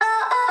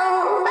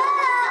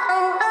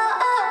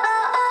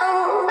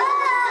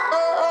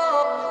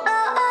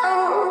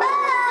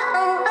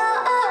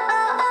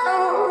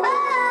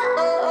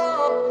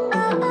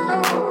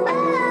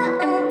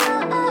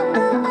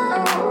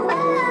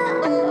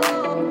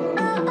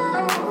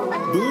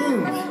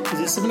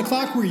7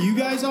 o'clock where you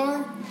guys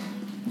are?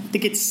 I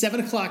think it's 7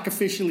 o'clock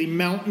officially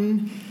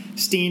Mountain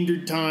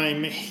Standard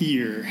Time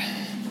here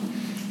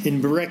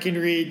in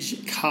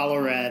Breckenridge,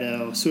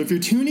 Colorado. So if you're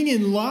tuning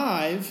in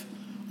live,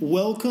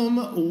 welcome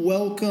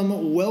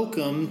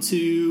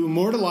to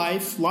More to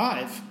Life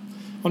Live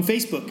on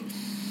Facebook.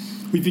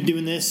 We've been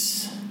doing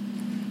this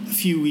a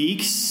few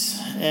weeks,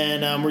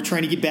 and we're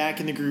trying to get back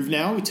in the groove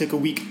now. We took a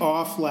week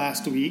off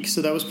last week,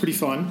 so that was pretty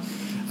fun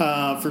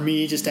for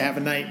me, just to have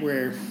a night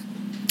where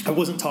I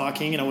wasn't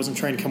talking and I wasn't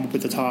trying to come up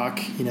with a talk,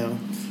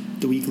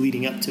 the week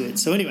leading up to it.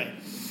 So anyway,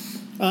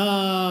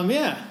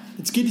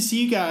 it's good to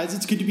see you guys.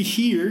 It's good to be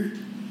here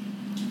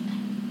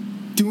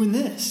doing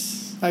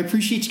this. I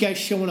appreciate you guys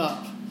showing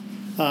up,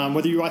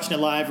 whether you're watching it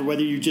live or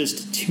whether you're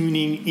just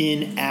tuning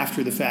in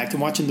after the fact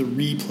and watching the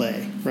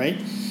replay,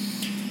 right?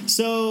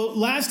 So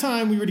last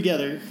time we were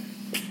together,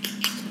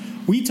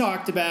 we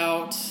talked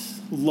about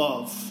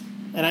love,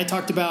 and I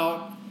talked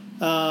about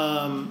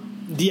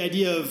the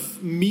idea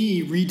of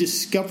me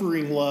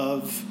rediscovering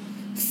love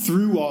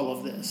through all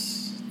of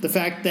this. The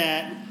fact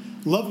that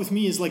love with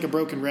me is like a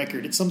broken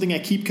record. It's something I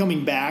keep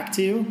coming back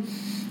to,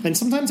 and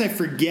sometimes I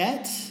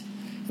forget,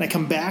 and I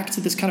come back to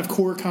this kind of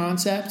core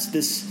concept.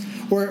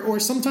 Or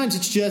sometimes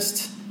it's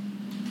just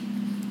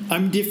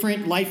I'm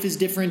different, life is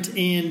different,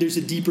 and there's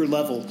a deeper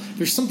level.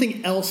 There's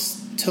something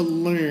else to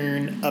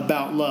learn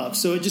about love.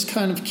 So it just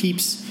kind of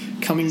keeps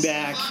coming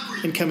back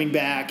and coming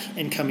back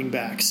and coming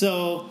back.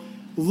 So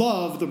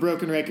love, the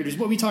broken record, is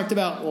what we talked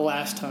about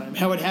last time.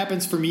 How it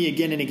happens for me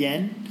again and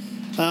again.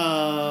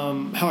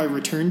 How I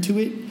return to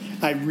it.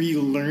 I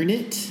relearn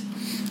it.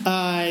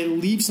 I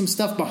leave some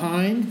stuff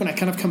behind when I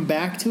kind of come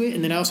back to it,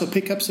 and then I also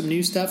pick up some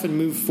new stuff and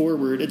move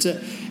forward. It's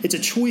a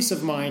choice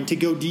of mine to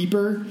go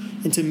deeper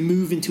and to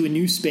move into a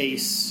new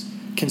space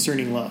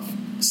concerning love.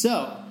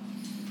 So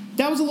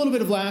that was a little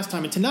bit of last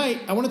time, and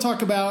tonight I want to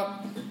talk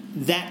about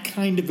that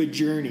kind of a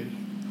journey,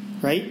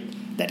 right?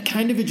 That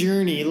kind of a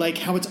journey, like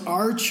how it's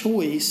our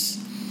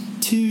choice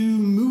to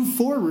move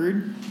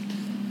forward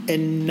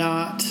and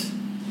not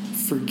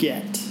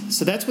forget.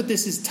 So that's what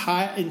this is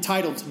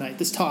entitled tonight,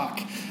 this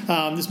talk.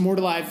 This More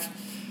to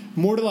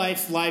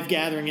Life live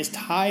gathering is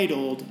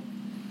titled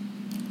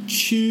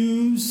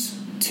Choose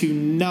to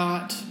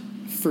Not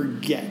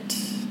Forget.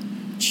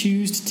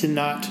 Choose to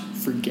not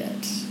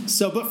forget.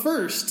 So, but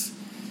first,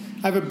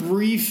 I have a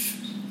brief,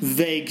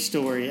 vague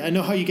story. I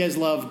know how you guys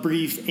love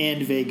brief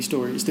and vague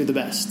stories. They're the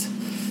best.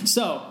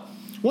 So,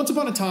 once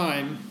upon a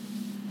time,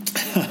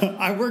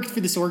 I worked for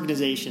this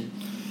organization,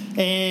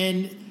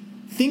 and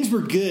things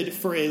were good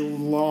for a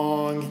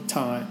long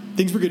time.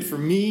 Things were good for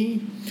me.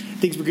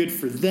 Things were good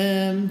for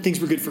them. Things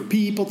were good for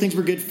people. Things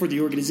were good for the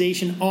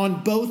organization.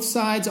 On both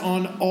sides,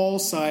 on all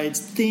sides,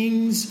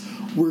 things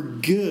were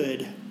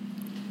good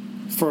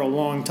for a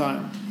long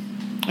time.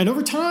 And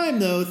over time,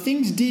 though,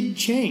 things did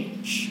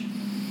change.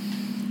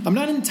 I'm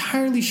not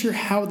entirely sure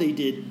how they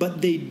did,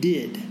 but they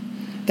did.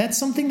 That's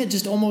something that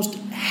just almost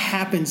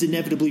happens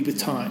inevitably with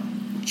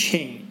time.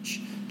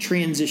 Change,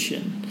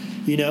 transition,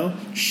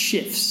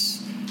 shifts.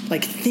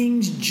 Like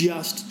things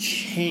just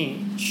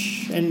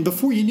change. And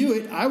before you knew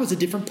it, I was a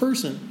different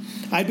person.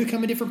 I'd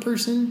become a different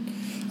person,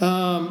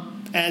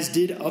 as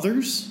did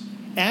others,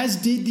 as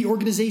did the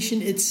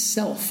organization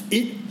itself.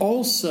 It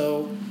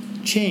also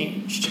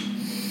changed.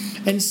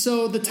 And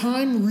so the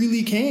time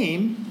really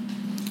came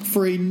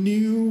for a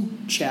new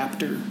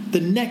chapter, the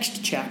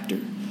next chapter,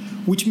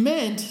 which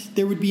meant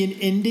there would be an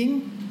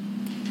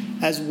ending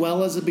as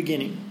well as a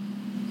beginning.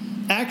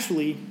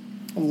 Actually,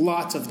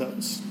 lots of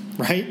those.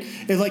 Right?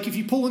 It's like if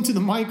you pull into the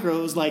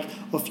micros, like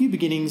a few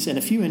beginnings and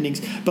a few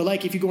endings. But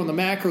like if you go on the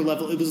macro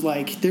level, it was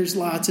like there's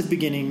lots of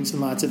beginnings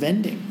and lots of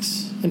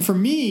endings. And for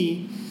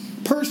me,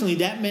 personally,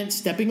 that meant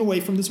stepping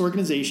away from this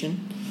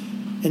organization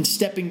and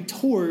stepping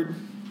toward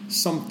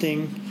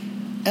something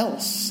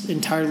else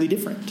entirely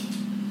different.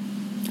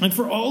 And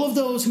for all of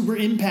those who were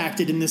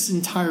impacted in this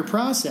entire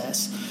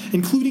process,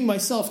 including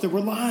myself, there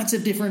were lots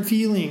of different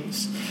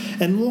feelings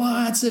and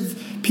lots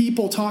of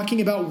people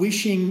talking about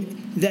wishing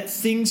that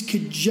things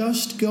could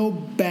just go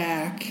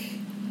back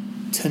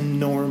to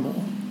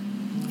normal.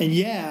 And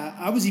yeah,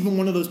 I was even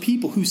one of those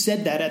people who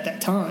said that at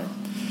that time.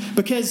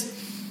 Because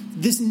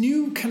this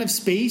new kind of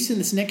space in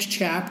this next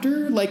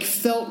chapter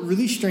felt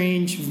really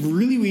strange,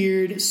 really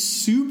weird,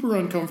 super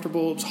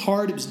uncomfortable. It was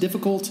hard, it was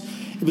difficult,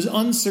 it was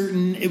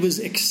uncertain, it was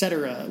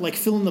etc.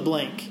 Fill in the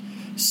blank.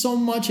 So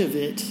much of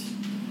it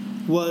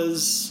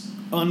was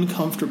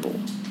uncomfortable.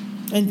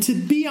 And to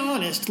be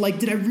honest,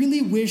 did I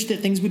really wish that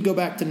things would go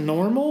back to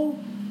normal?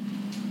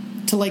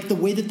 To the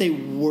way that they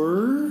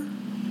were?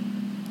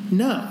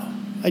 No,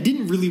 I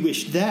didn't really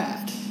wish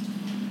that.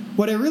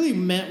 What I really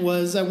meant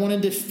was I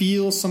wanted to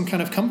feel some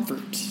kind of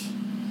comfort.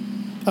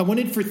 I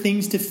wanted for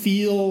things to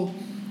feel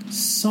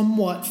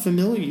somewhat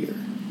familiar.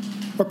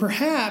 Or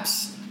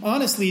perhaps,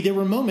 honestly, there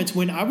were moments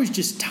when I was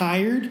just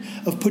tired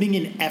of putting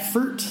in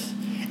effort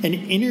and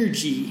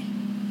energy,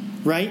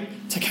 right?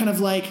 To kind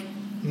of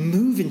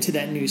move into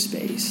that new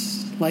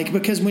space. Like,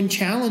 because when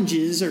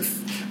challenges or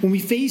when we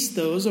face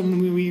those, or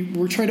when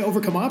we're trying to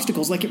overcome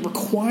obstacles, like, it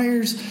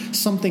requires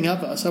something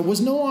of us. I was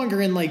no longer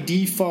in like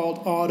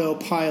default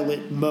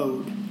autopilot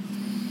mode.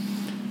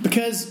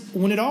 Because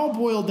when it all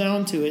boiled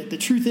down to it, the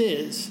truth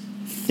is,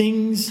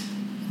 things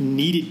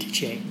needed to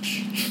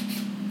change.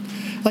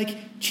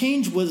 Like,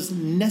 change was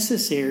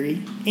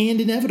necessary and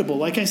inevitable,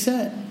 like I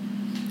said.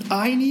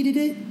 I needed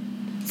it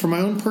for my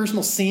own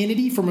personal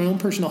sanity, for my own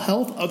personal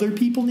health. Other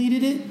people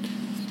needed it.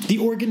 The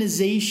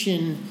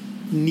organization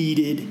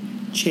needed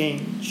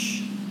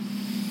change.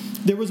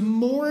 There was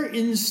more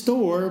in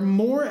store,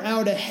 more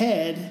out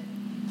ahead,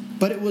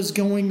 but it was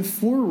going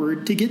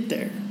forward to get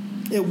there.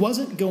 It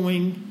wasn't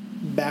going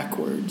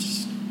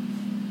backwards.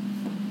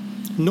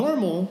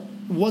 Normal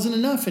wasn't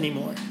enough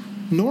anymore.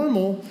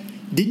 Normal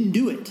didn't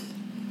do it.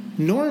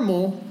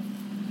 Normal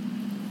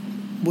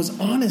was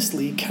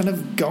honestly kind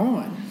of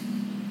gone.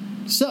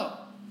 So,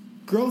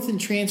 growth and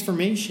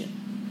transformation,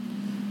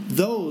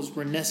 those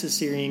were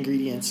necessary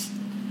ingredients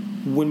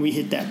when we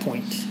hit that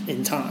point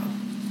in time.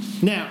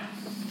 Now,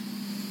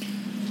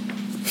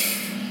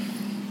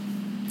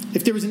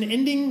 if there was an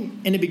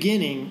ending and a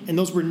beginning, and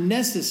those were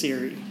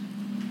necessary,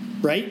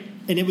 right?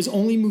 And it was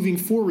only moving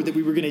forward that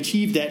we were going to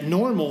achieve that,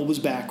 normal was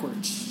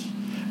backwards.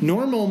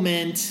 Normal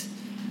meant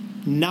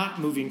not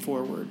moving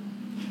forward.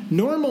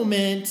 Normal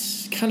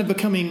meant kind of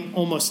becoming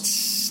almost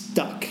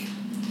stuck.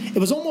 It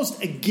was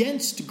almost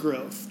against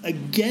growth,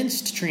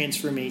 against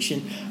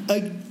transformation,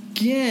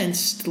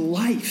 against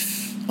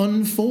life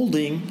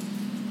unfolding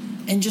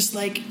and just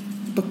like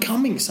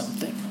becoming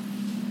something.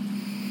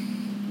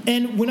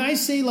 And when I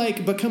say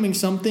like becoming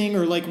something,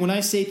 or like when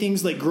I say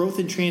things like growth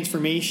and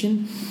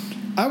transformation,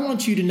 I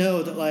want you to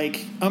know that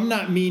like I'm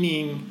not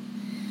meaning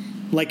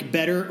like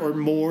better or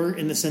more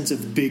in the sense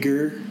of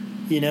bigger,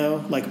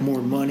 like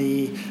more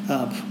money,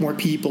 more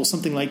people,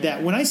 something like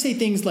that. When I say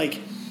things like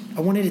I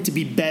wanted it to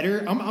be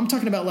better, I'm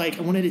talking about like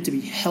I wanted it to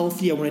be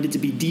healthy, I wanted it to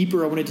be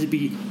deeper, I wanted it to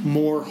be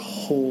more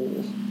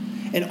whole.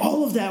 And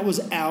all of that was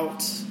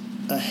out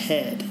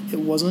ahead. It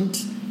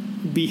wasn't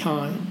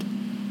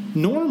behind.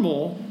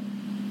 Normal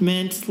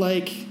meant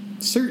like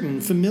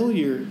certain,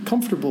 familiar,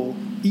 comfortable,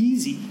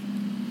 easy.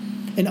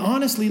 And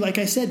honestly, like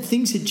I said,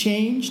 things had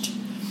changed.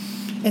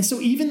 And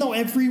so even though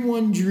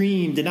everyone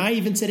dreamed, and I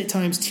even said at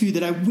times too,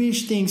 that I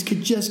wish things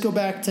could just go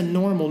back to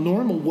normal,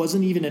 normal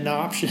wasn't even an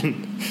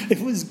option. It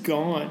was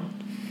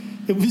gone.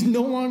 It was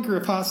no longer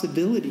a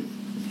possibility.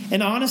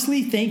 And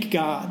honestly, thank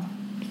God.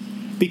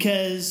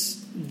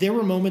 Because there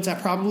were moments I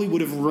probably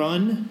would have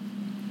run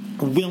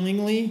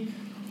willingly,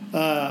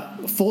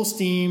 full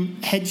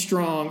steam,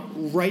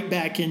 headstrong, right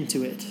back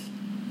into it.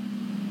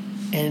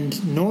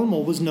 And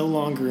normal was no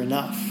longer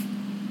enough.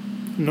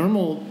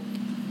 Normal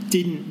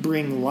didn't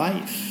bring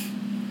life.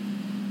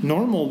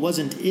 Normal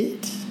wasn't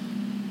it.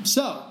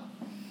 So,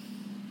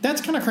 that's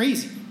kind of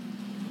crazy.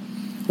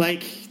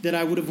 Like, that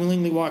I would have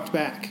willingly walked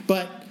back.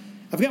 But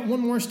I've got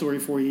one more story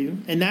for you,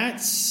 and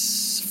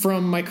that's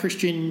from my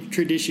Christian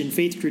tradition,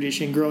 faith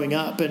tradition, growing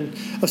up, and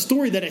a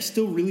story that I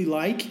still really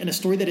like, and a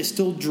story that I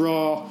still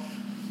draw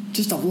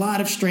just a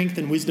lot of strength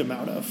and wisdom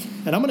out of.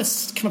 And I'm going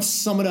to kind of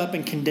sum it up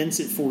and condense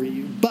it for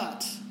you.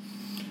 But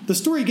the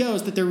story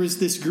goes that there was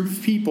this group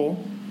of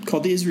people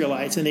called the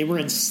Israelites, and they were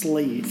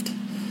enslaved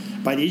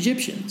by the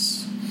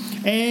Egyptians.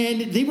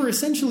 And they were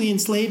essentially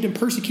enslaved and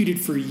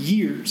persecuted for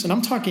years. And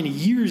I'm talking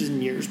years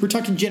and years. We're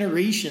talking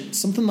generations,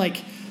 something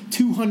like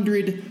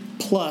 200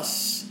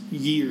 plus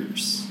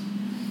years.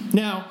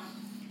 Now,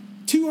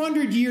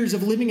 200 years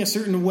of living a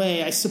certain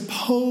way, I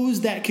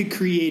suppose that could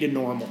create a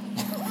normal.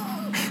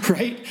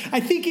 Right? I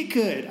think it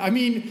could. I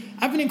mean,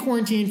 I've been in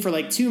quarantine for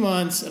like 2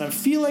 months, and I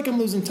feel like I'm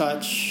losing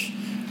touch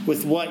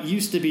with what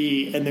used to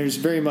be, and there's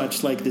very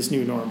much like this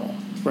new normal,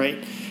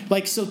 right?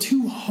 Like, so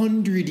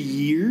 200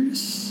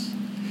 years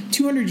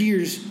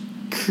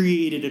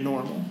created a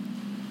normal.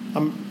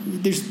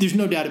 There's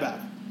no doubt about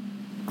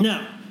it.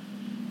 Now,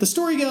 the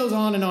story goes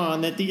on and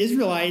on that the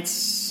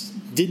Israelites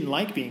didn't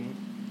like being,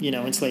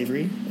 in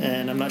slavery,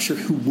 and I'm not sure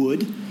who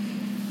would.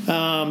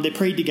 They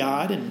prayed to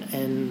God,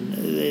 and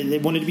they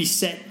wanted to be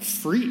set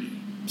free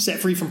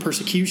from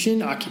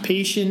persecution,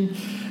 occupation.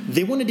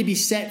 They wanted to be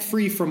set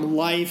free from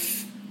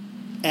life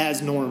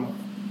as normal.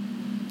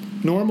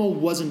 Normal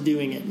wasn't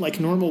doing it. Like,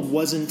 normal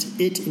wasn't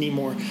it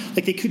anymore.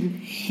 Like, they couldn't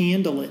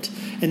handle it,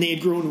 and they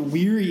had grown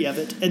weary of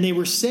it, and they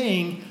were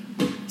saying,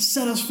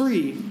 set us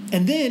free.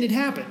 And then it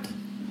happened.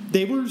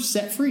 They were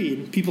set free,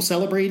 and people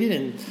celebrated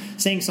and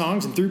sang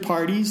songs and threw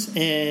parties,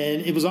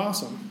 and it was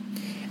awesome.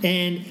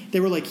 And they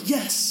were like,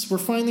 yes, we're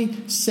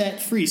finally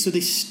set free. So they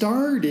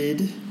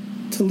started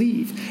to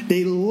leave.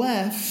 They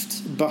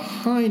left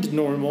behind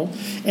normal,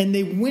 and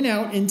they went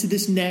out into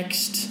this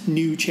next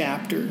new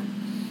chapter.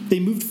 They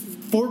moved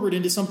forward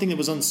into something that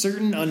was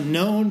uncertain,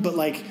 unknown, but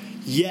like,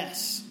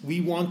 yes,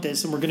 we want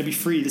this, and we're going to be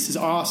free. This is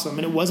awesome.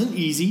 And it wasn't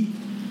easy,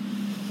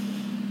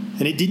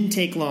 and it didn't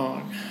take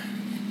long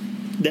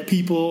that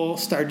people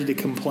started to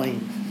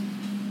complain,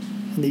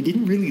 and they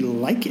didn't really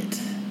like it.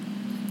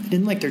 They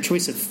didn't like their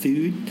choice of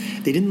food.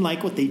 They didn't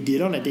like what they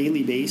did on a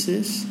daily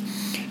basis.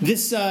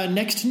 This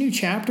next new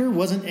chapter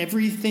wasn't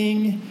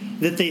everything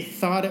that they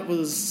thought it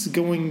was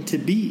going to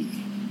be.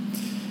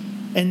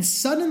 And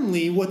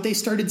suddenly what they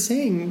started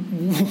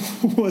saying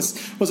was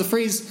a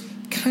phrase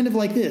kind of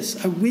like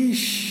this: I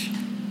wish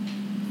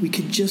we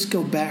could just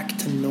go back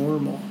to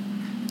normal.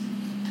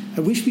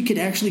 I wish we could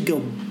actually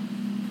go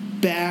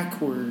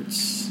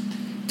backwards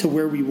to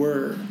where we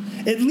were.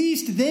 At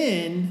least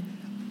then,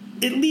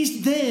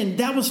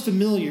 that was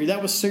familiar.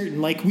 That was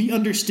certain. Like, we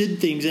understood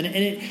things, and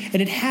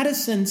it had a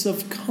sense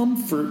of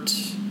comfort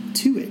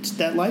to it,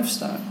 that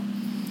lifestyle.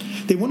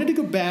 They wanted to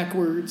go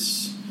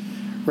backwards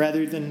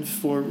rather than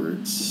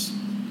forwards.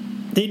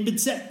 They'd been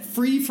set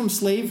free from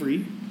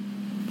slavery,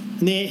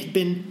 and they had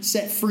been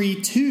set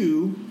free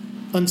to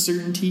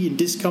uncertainty and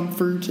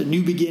discomfort, a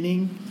new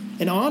beginning,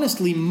 and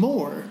honestly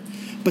more.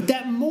 But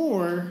that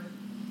more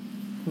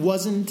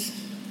wasn't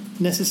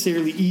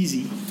necessarily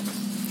easy.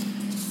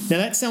 Now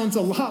that sounds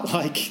a lot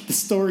like the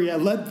story I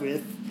led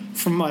with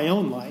from my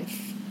own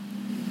life.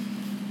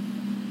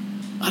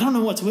 I don't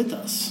know what's with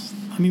us.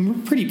 I mean,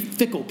 we're pretty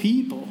fickle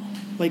people.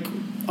 Like,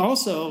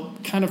 also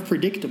kind of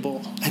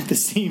predictable at the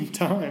same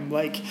time.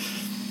 Like,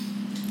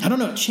 I don't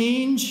know,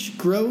 change,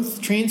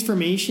 growth,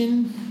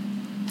 transformation,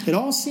 it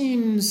all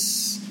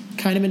seems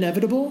kind of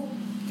inevitable.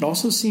 It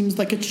also seems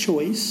like a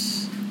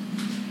choice.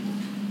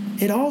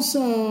 It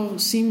also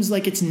seems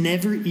like it's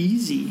never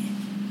easy.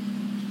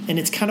 And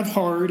it's kind of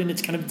hard and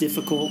it's kind of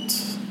difficult.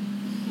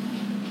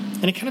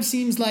 And it kind of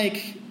seems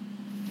like,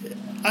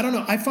 I don't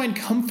know, I find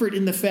comfort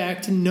in the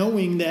fact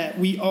knowing that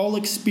we all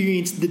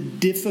experience the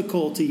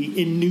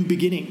difficulty in new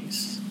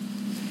beginnings,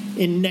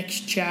 in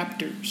next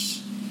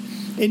chapters,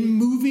 in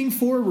moving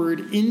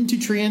forward into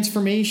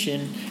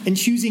transformation and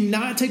choosing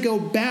not to go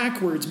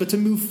backwards, but to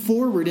move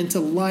forward into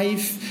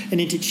life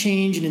and into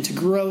change and into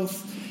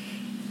growth,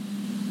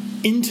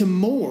 into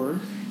more,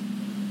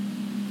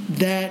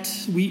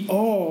 that we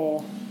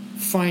all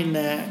find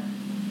that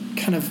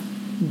kind of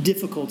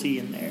difficulty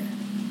in there.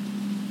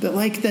 That,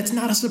 like, that's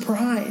not a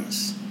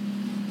surprise,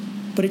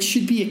 but it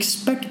should be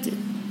expected.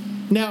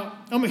 Now,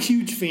 I'm a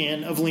huge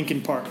fan of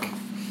Linkin Park.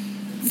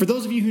 For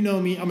those of you who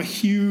know me, I'm a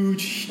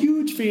huge,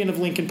 huge fan of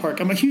Linkin Park.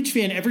 I'm a huge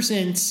fan ever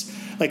since,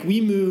 like,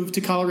 we moved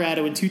to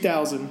Colorado in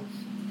 2000,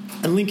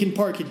 and Linkin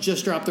Park had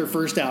just dropped their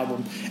first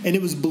album, and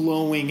it was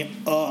blowing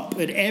up.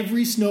 And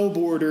every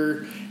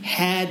snowboarder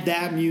had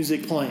that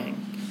music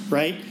playing,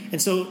 right? And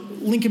so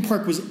Linkin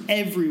Park was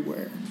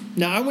everywhere.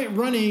 Now, I went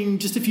running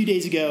just a few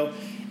days ago,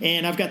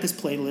 and I've got this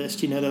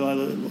playlist, that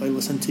I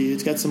listen to.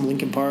 It's got some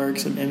Linkin Park,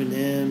 some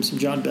Eminem, some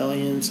John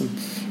Bellion, some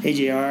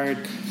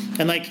AJR.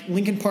 And, like,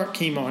 Linkin Park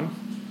came on,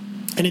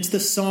 and it's the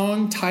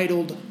song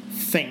titled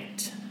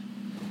Faint.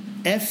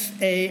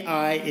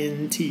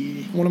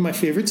 F-A-I-N-T. One of my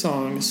favorite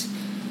songs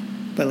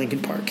by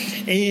Linkin Park.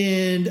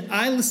 And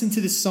I listened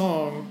to this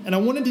song, and I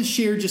wanted to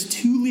share just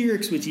 2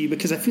 lyrics with you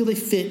because I feel they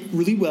fit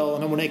really well,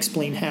 and I want to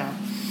explain how.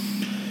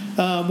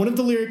 One of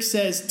the lyrics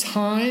says,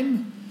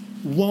 "Time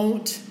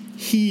won't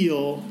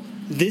heal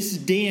this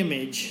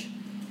damage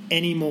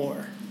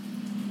anymore."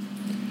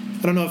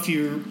 I don't know if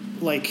you're,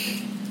 like,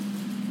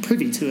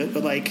 privy to it,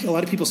 but, like, a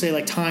lot of people say,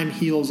 like, time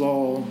heals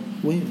all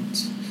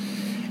wounds.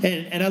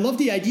 And I love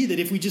the idea that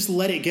if we just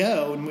let it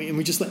go and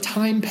we just let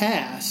time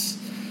pass,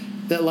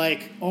 that,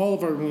 like, all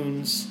of our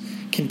wounds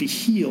can be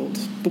healed.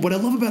 But what I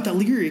love about that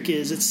lyric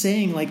is it's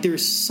saying, like,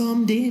 there's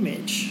some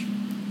damage.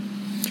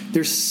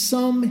 There's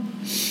some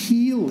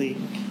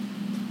healing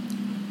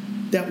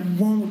that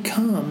won't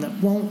come, that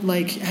won't,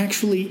 like,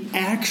 actually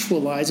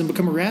actualize and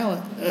become a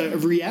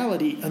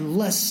reality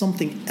unless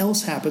something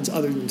else happens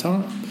other than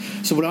time.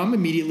 So what I'm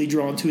immediately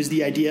drawn to is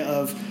the idea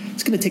of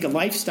it's going to take a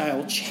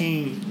lifestyle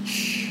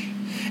change.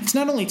 It's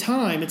not only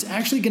time, it's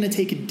actually going to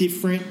take a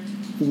different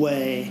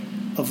way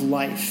of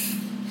life.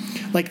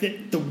 Like,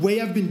 the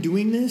way I've been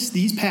doing this,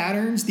 these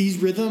patterns, these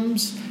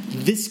rhythms,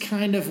 this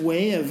kind of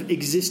way of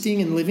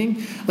existing and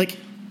living, like,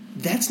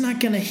 that's not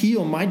going to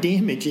heal my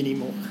damage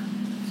anymore.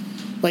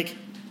 Like,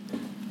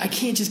 I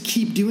can't just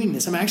keep doing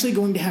this. I'm actually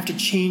going to have to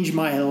change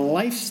my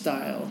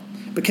lifestyle.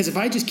 Because if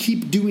I just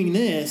keep doing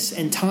this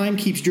and time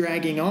keeps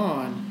dragging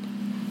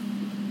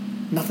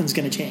on, nothing's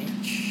going to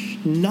change.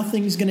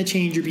 Nothing's going to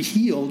change or be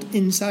healed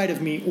inside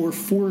of me or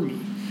for me.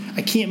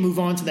 I can't move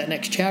on to that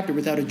next chapter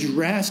without a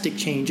drastic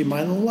change in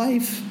my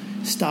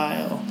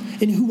lifestyle,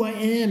 in who I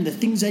am, the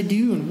things I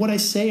do, and what I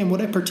say, and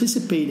what I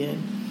participate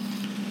in.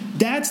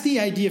 That's the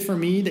idea for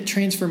me that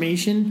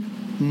transformation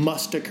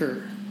must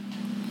occur,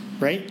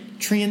 right?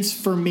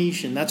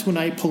 Transformation. That's when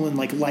I pull in,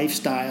 like,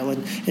 lifestyle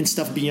and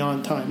stuff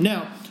beyond time.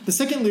 Now, the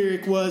second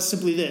lyric was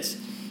simply this.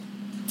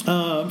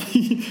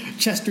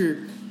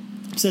 Chester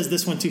says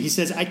this one too. He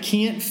says, "I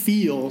can't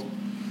feel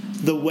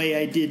the way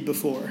I did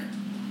before.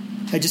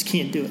 I just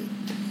can't do it.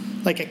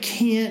 Like, I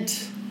can't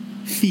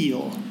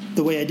feel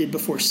the way I did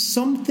before.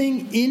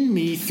 Something in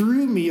me,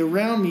 through me,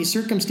 around me,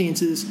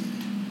 circumstances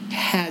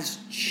has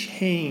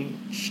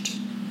changed."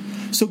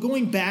 So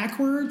going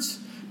backwards,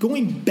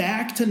 going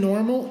back to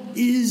normal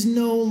is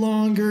no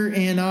longer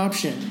an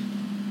option.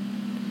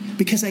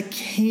 Because I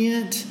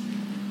can't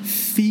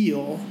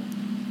feel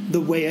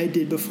the way I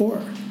did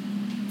before.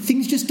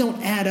 Things just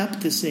don't add up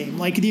the same.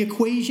 Like the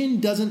equation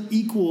doesn't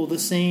equal the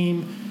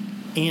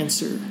same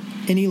answer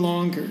any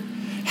longer.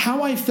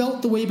 How I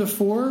felt the way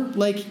before,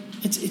 like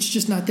it's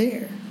just not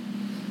there.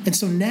 And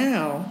so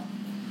now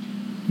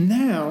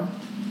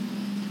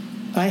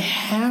I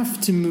have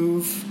to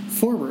move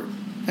forward.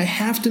 I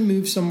have to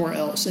move somewhere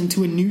else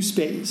into a new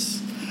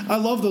space. I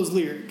love those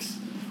lyrics.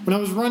 When I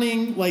was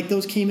running, like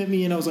those came at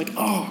me and I was like,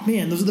 oh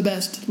man, those are the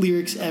best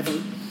lyrics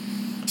ever.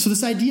 So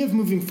this idea of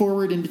moving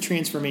forward into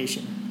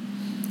transformation.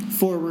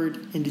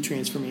 Forward into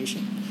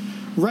transformation.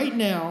 Right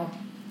now,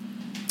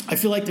 I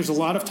feel like there's a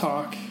lot of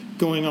talk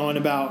going on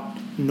about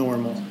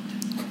normal.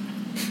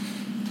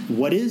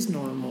 What is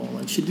normal?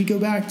 And should we go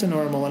back to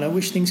normal? And I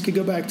wish things could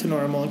go back to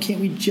normal. And can't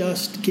we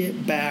just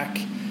get back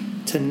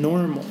to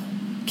normal?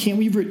 Can't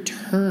we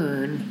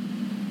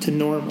return to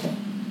normal?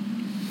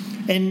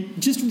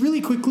 And just really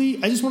quickly,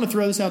 I just want to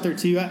throw this out there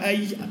too.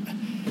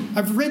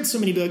 I've read so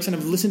many books and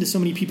I've listened to so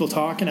many people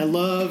talk, and I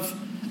love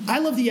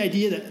the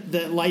idea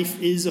that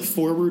life is a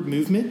forward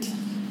movement,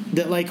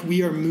 that like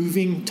we are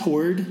moving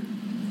toward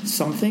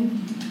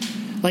something,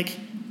 like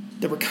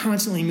that we're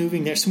constantly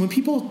moving there. So when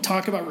people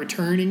talk about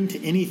returning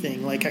to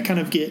anything, like I kind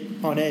of get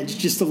on edge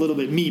just a little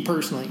bit, me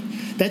personally.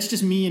 That's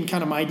just me and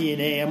kind of my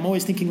DNA. I'm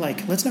always thinking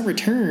like, let's not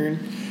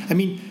return. I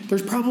mean,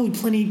 there's probably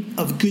plenty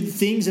of good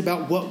things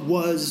about what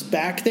was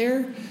back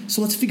there.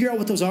 So let's figure out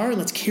what those are and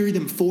let's carry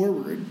them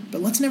forward.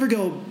 But let's never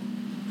go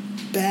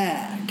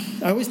back.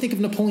 I always think of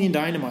Napoleon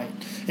Dynamite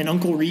and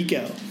Uncle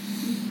Rico.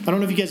 I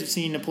don't know if you guys have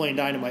seen Napoleon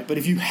Dynamite, but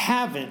if you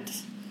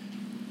haven't,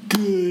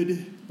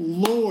 good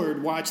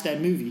Lord, watch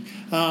that movie.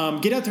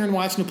 Get out there and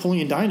watch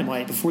Napoleon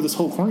Dynamite before this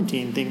whole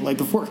quarantine thing. Like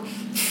before,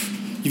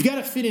 you've got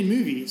to fit in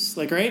movies,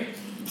 like, right?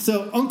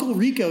 So Uncle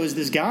Rico is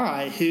this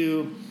guy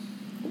who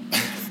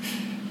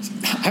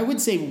I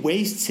would say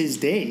wastes his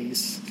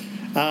days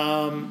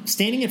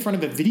standing in front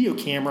of a video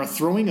camera,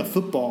 throwing a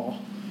football,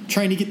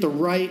 trying to get the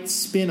right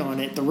spin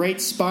on it, the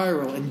right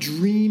spiral, and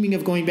dreaming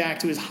of going back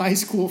to his high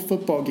school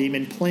football game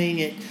and playing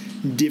it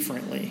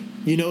differently.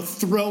 You know,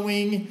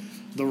 throwing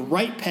the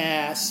right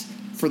pass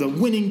for the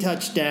winning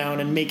touchdown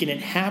and making it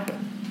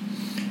happen.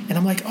 And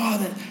I'm like,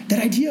 oh,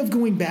 that idea of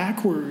going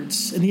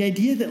backwards and the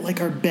idea that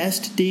like our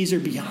best days are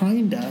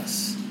behind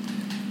us,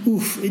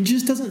 it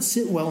just doesn't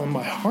sit well in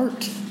my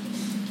heart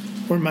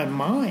or in my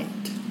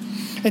mind.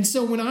 And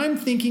so when I'm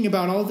thinking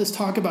about all this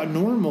talk about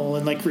normal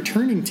and like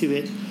returning to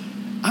it,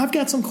 I've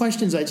got some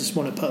questions I just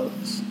want to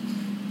pose.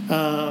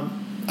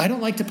 I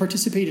don't like to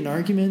participate in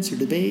arguments or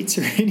debates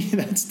or any of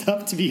that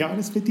stuff, to be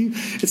honest with you.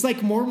 It's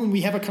like more when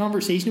we have a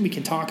conversation and we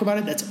can talk about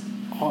it, that's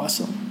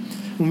awesome.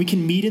 When we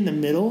can meet in the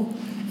middle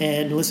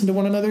and listen to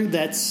one another,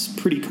 that's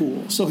pretty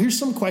cool. So here's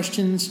some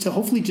questions to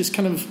hopefully just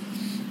kind of,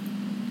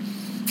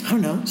 I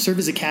don't know, serve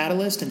as a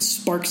catalyst and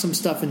spark some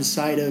stuff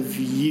inside of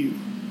you.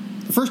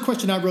 The first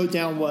question I wrote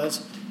down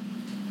was,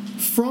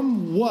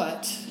 from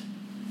what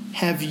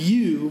have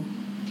you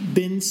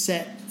been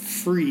set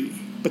free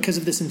because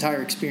of this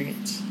entire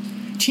experience?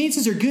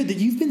 Chances are good that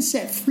you've been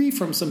set free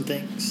from some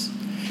things.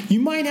 You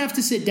might have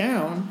to sit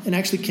down and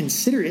actually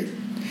consider it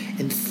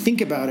and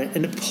think about it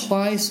and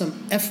apply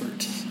some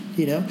effort,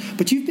 you know,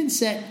 but you've been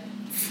set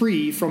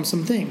free from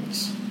some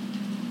things.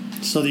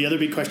 So the other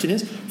big question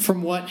is,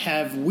 from what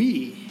have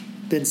we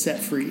been set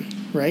free,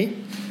 right?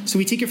 So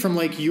we take it from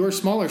like your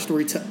smaller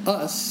story to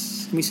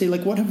us, and we say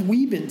like, what have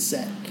we been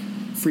set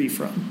free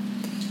from?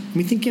 And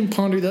we think and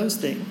ponder those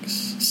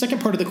things.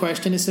 Second part of the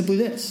question is simply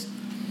this: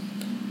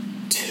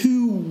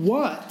 to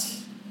what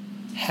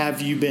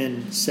have you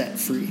been set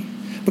free?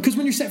 Because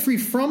when you're set free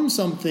from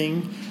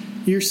something,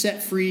 you're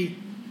set free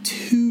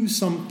to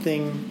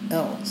something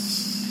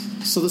else.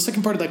 So the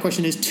second part of that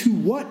question is, to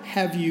what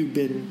have you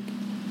been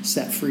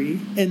set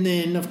free? And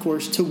then, of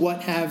course, to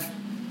what have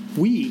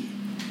we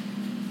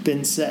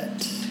been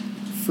set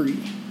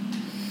free?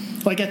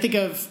 Like, I think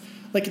of,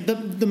 like,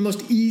 the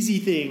most easy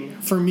thing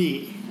for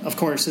me, of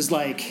course, is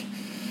like,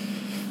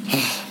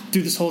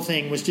 through this whole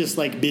thing was just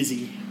like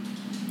busy.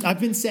 I've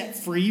been set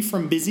free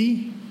from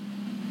busy,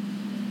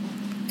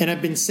 and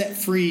I've been set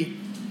free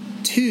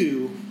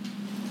to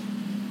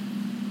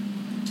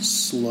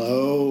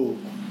slow.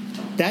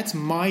 That's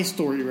my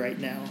story right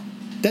now.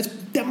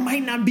 That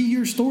might not be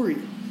your story.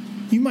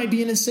 You might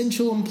be an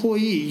essential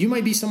employee. You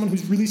might be someone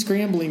who's really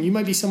scrambling. You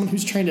might be someone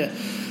who's trying to,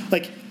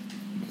 like,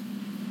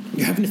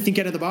 you're having to think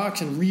out of the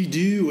box and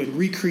redo and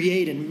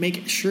recreate and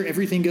make sure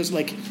everything goes.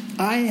 Like,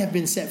 I have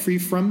been set free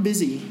from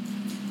busy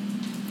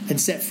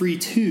and set free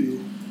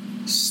to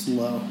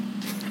slow.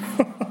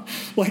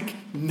 Like,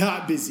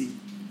 not busy.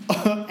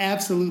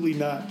 Absolutely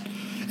not.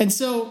 And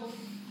so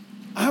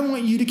I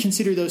want you to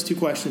consider those two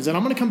questions, and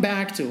I'm going to come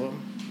back to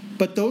them.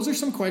 But those are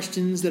some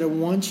questions that I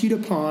want you to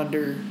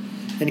ponder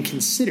and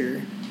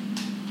consider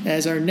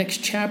as our next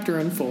chapter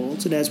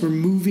unfolds and as we're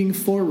moving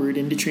forward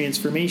into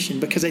transformation,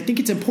 because I think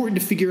it's important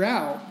to figure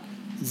out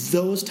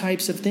those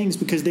types of things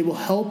because they will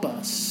help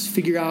us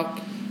figure out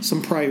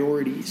some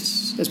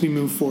priorities as we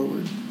move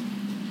forward.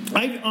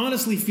 I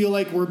honestly feel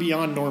like we're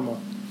beyond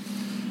normal.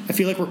 I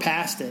feel like we're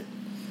past it.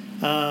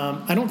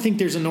 I don't think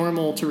there's a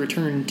normal to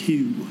return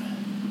to.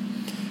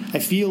 I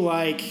feel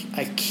like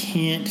I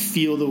can't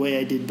feel the way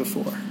I did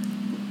before,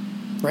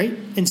 right?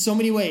 In so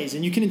many ways,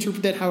 and you can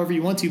interpret that however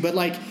you want to, but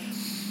like,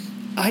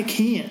 I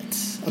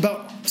can't.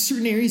 About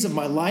certain areas of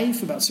my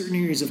life, about certain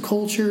areas of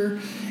culture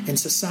and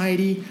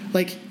society,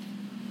 like,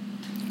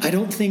 I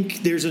don't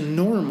think there's a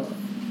normal.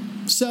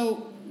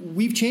 So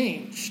we've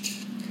changed.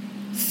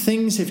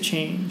 Things have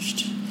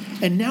changed.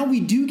 And now we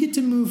do get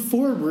to move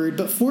forward,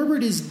 but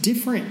forward is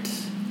different.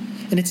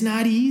 And it's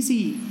not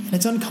easy. And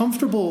it's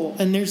uncomfortable.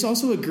 And there's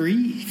also a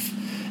grief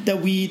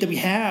that we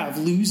have,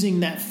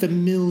 losing that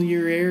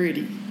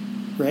familiarity,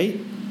 right?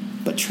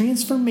 But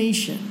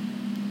transformation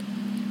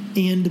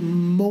and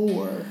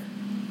more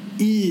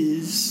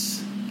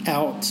is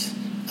out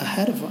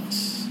ahead of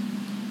us.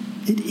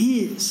 It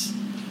is.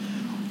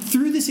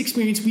 Through this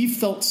experience, we've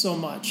felt so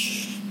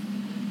much.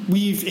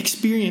 We've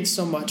experienced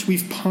so much.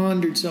 We've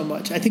pondered so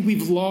much. I think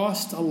we've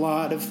lost a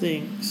lot of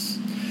things.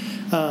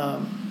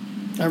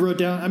 I wrote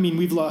down,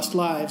 we've lost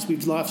lives.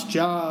 We've lost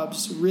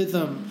jobs,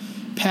 rhythm,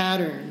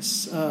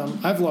 patterns.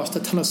 I've lost a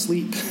ton of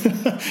sleep.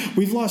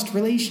 We've lost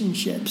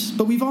relationships.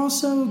 But we've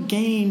also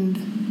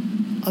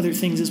gained other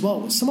things as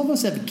well. Some of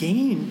us have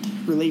gained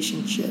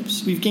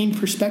relationships. We've gained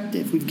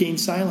perspective. We've gained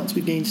silence.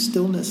 We've gained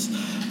stillness.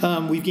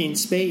 We've gained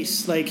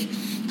space. Like,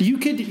 you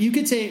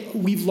could say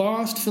we've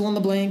lost fill in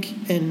the blank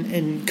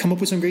and come up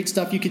with some great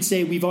stuff. You could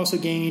say we've also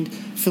gained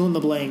fill in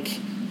the blank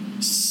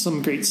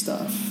some great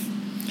stuff.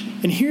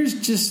 And here's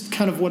just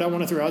kind of what I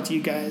want to throw out to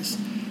you guys.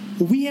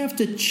 We have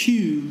to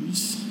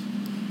choose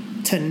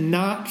to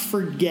not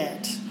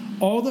forget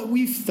all that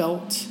we've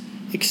felt,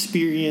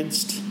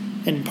 experienced,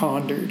 and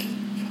pondered.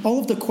 All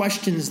of the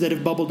questions that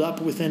have bubbled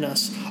up within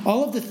us.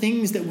 All of the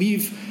things that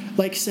we've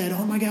said,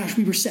 oh my gosh,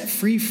 we were set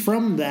free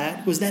from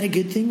that. Was that a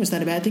good thing? Was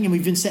that a bad thing? And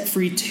we've been set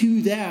free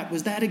to that.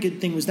 Was that a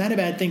good thing? Was that a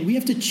bad thing? We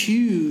have to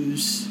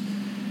choose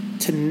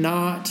to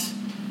not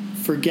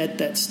forget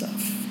that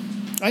stuff.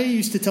 I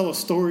used to tell a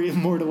story of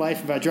more to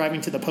life about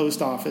driving to the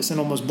post office and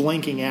almost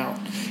blanking out.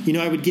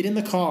 I would get in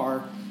the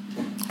car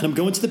and I'm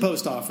going to the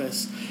post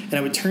office and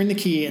I would turn the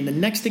key and the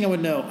next thing I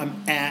would know,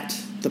 I'm at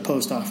the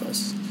post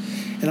office.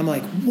 And I'm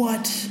like,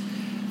 what?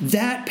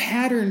 That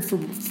pattern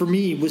for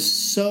me was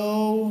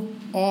so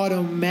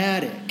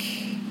automatic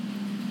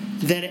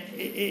that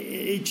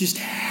it just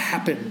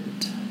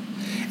happened.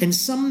 And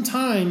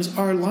sometimes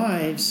our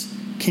lives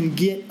can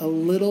get a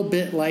little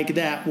bit like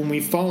that when we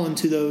fall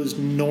into those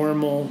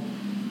normal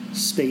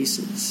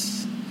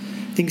spaces.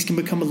 Things can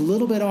become a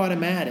little bit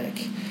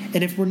automatic.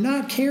 And if we're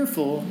not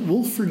careful,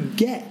 we'll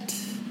forget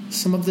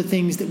some of the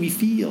things that we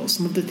feel,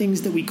 some of the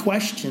things that we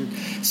question,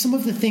 some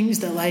of the things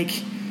that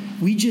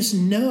we just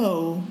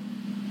know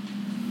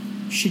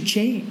should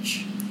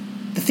change.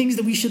 The things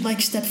that we should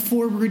step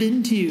forward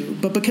into.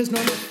 But because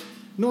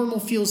normal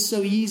feels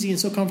so easy and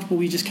so comfortable,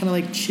 we just kind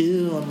of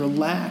chill and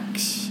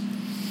relax.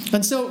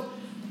 And so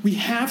we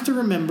have to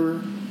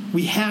remember,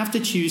 we have to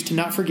choose to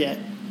not forget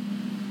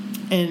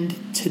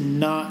and to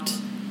not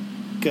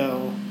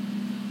go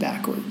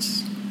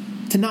backwards.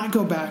 To not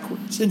go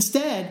backwards.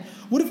 Instead,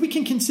 what if we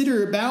can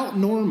consider about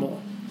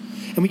normal?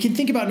 And we can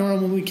think about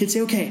normal and we could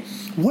say, okay,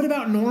 what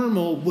about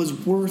normal was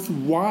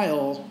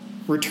worthwhile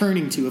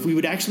returning to if we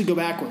would actually go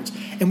backwards?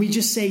 And we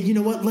just say, you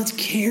know what, let's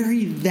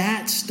carry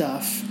that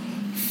stuff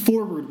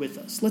forward with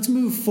us. Let's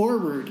move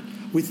forward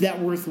with that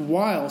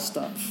worthwhile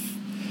stuff.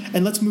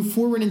 And let's move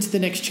forward into the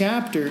next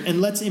chapter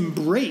and let's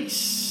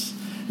embrace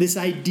this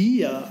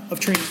idea of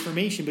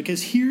transformation,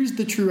 because here's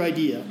the true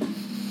idea.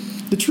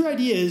 The true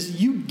idea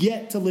is you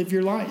get to live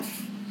your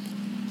life.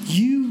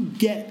 You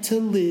get to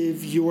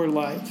live your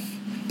life.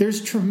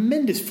 There's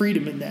tremendous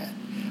freedom in that.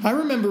 I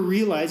remember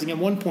realizing at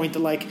one point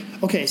that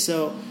okay,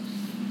 so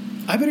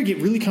I better get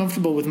really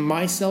comfortable with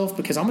myself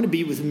because I'm going to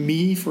be with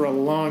me for a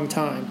long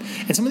time.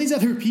 And some of these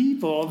other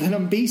people that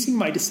I'm basing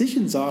my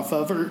decisions off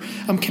of, or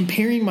I'm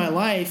comparing my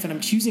life and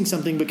I'm choosing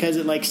something because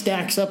it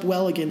stacks up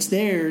well against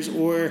theirs,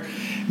 or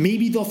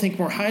maybe they'll think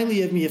more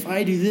highly of me if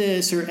I do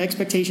this, or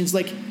expectations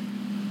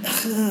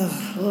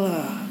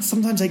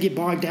sometimes I get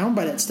bogged down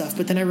by that stuff,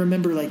 but then I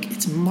remember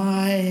it's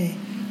my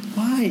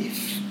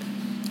life.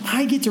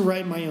 I get to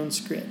write my own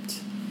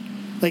script.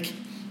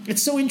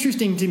 It's so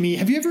interesting to me.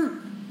 Have you ever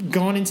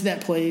gone into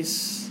that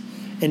place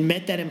and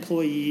met that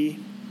employee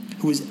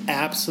who was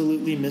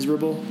absolutely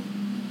miserable?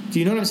 Do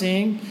you know what I'm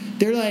saying?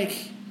 They're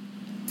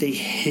they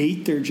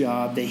hate their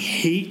job. They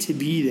hate to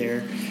be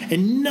there.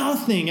 And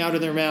nothing out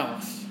of their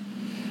mouth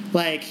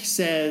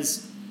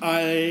says,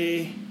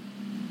 I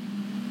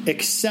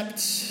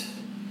accept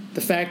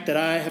the fact that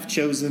I have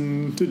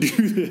chosen to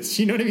do this.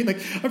 You know what I mean? I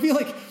feel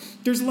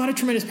there's a lot of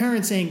tremendous power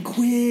in saying,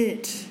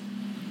 quit.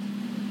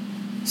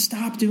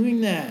 Stop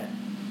doing that.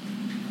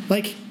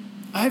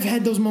 I've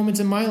had those moments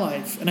in my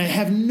life, and I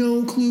have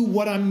no clue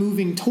what I'm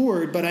moving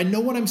toward, but I know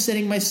what I'm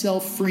setting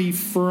myself free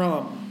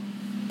from.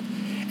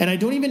 And I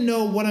don't even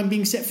know what I'm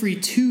being set free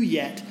to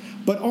yet,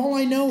 but all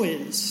I know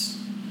is,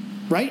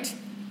 right?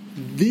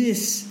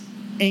 This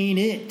ain't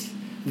it.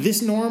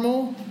 This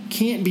normal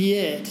can't be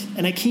it,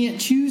 and I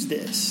can't choose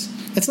this.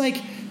 It's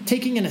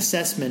taking an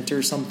assessment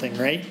or something,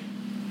 right?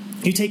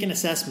 You take an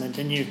assessment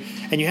and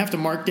you have to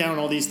mark down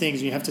all these things.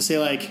 And you have to say,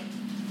 like,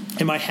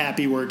 am I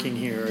happy working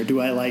here? Or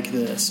do I like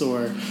this?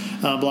 Or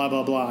blah,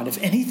 blah, blah. And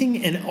if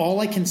anything, and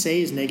all I can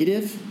say is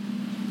negative,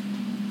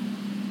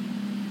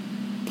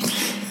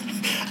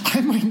 I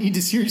might need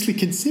to seriously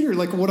consider,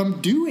 like, what I'm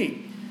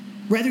doing.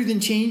 Rather than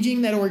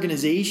changing that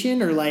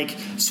organization or, like,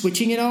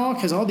 switching it all.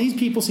 Because all these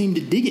people seem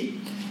to dig it.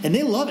 And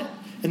they love it.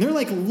 And they're,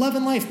 like,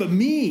 loving life. But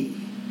me,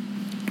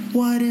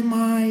 what am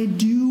I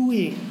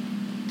doing?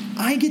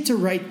 I get to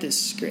write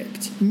this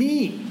script.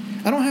 Me.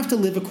 I don't have to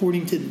live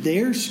according to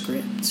their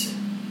script.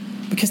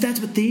 Because that's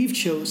what they've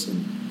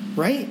chosen,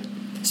 right?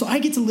 So I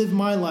get to live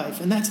my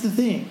life, and that's the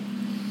thing.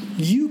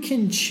 You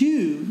can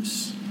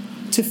choose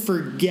to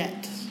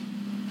forget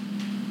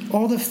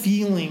all the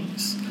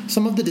feelings,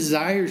 some of the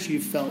desires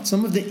you've felt,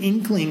 some of the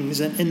inklings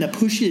and the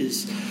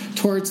pushes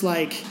towards,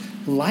 like,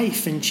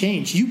 life and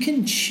change. You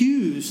can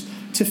choose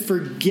to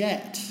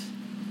forget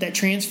that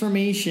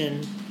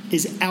transformation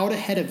is out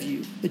ahead of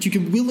you, that you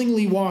can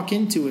willingly walk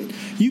into it.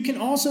 You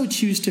can also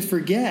choose to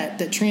forget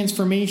that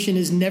transformation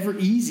is never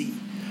easy,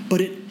 but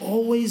it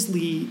always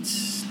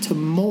leads to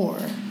more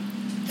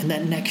in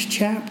that next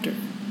chapter.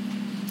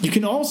 You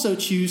can also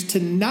choose to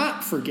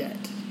not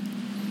forget,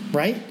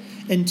 right?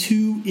 And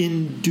to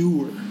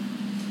endure.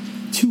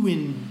 To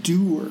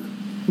endure.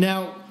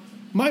 Now,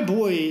 my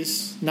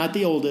boys, not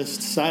the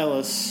oldest,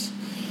 Silas,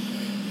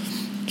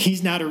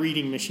 he's not a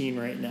reading machine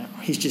right now.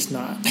 He's just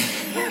not.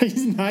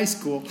 He's in high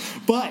school.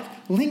 But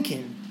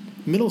Lincoln,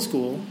 middle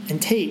school,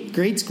 and Tate,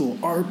 grade school,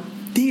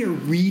 they are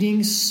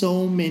reading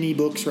so many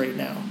books right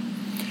now.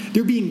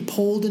 They're being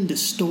pulled into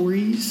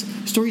stories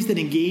that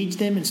engage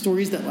them and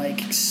stories that,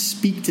 like,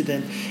 speak to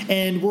them.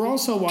 And we're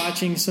also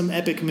watching some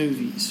epic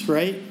movies,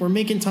 right? We're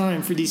making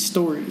time for these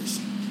stories.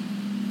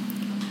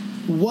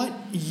 What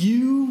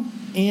you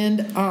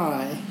and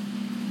I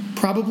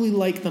probably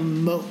like the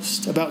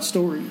most about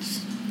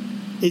stories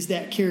is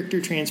that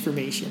character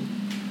transformation.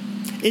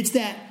 It's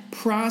that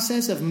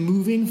process of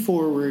moving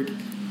forward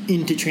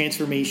into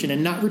transformation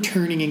and not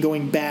returning and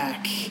going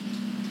back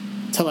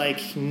to,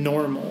 like,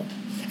 normal.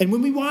 And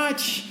when we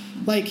watch,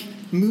 like,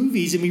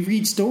 movies and we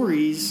read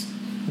stories,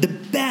 the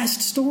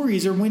best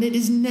stories are when it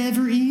is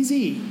never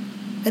easy.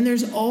 And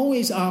there's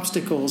always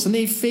obstacles. And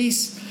they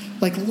face,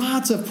 like,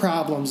 lots of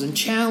problems and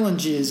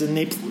challenges. And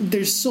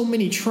there's so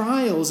many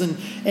trials.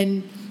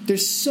 And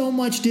there's so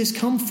much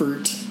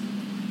discomfort.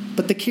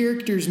 But the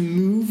characters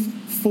move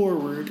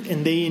forward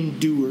and they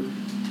endure.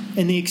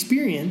 And they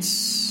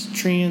experience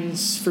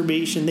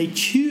transformation. They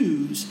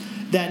choose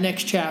that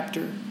next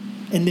chapter.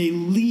 And they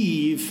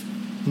leave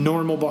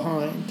normal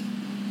behind.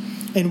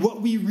 And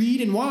what we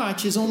read and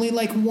watch is only,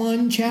 like,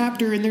 one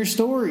chapter in their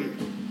story.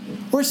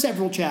 Or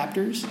several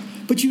chapters.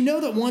 But you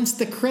know that once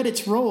the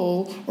credits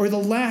roll or the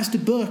last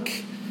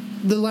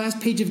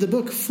page of the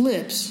book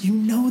flips, you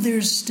know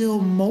there's still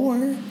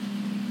more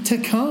to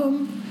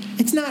come.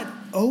 It's not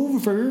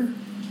over.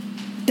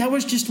 That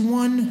was just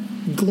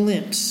one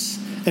glimpse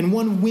and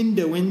one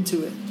window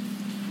into it.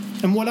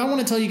 And what I want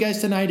to tell you guys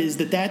tonight is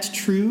that that's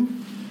true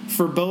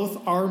for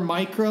both our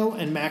micro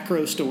and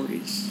macro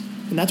stories.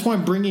 And that's why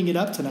I'm bringing it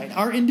up tonight.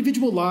 Our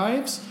individual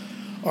lives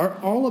are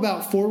all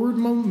about forward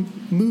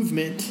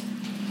movement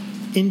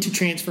into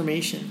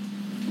transformation.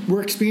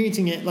 We're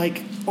experiencing it,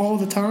 like, all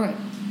the time.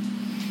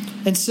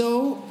 And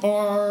so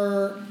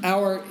are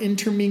our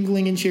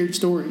intermingling and shared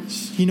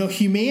stories. You know,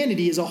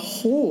 humanity as a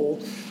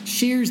whole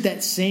shares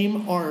that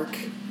same arc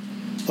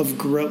of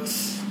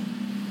growth.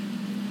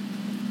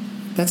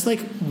 That's, like,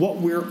 what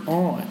we're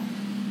on.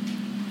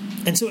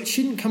 And so it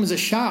shouldn't come as a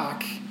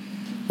shock,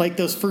 like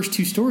those first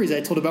two stories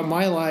I told about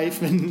my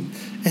life and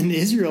the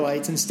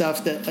Israelites and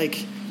stuff, that,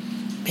 like,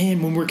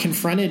 man, when we're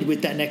confronted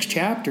with that next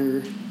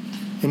chapter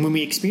and when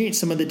we experience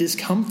some of the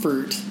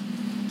discomfort,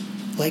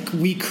 like,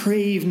 we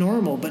crave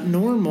normal. But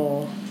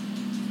normal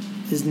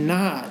is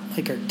not,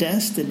 like, our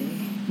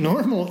destiny.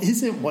 Normal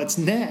isn't what's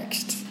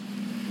next.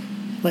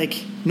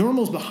 Like,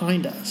 normal's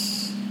behind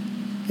us.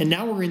 And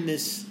now we're in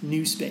this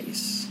new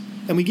space.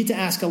 And we get to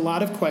ask a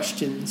lot of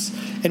questions.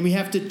 And we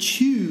have to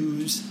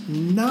choose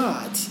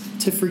not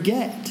to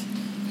forget.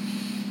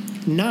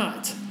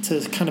 Not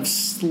to kind of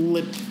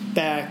slip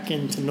back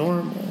into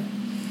normal.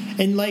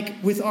 And, like,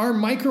 with our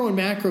micro and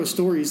macro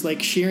stories,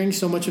 like, sharing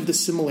so much of the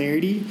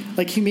similarity,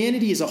 like,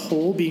 humanity as a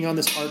whole being on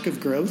this arc of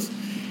growth,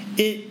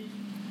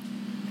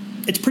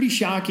 it's pretty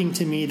shocking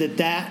to me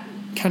that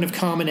kind of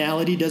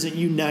commonality doesn't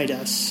unite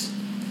us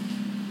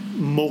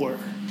more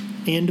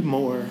and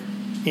more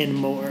and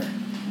more.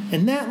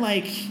 And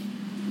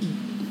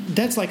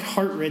that's like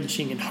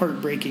heart-wrenching and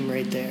heartbreaking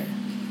right there.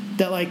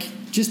 That, like,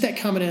 just that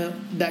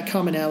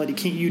commonality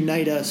can't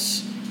unite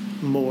us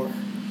more.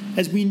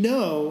 As we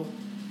know,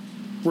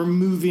 we're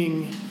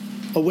moving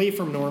away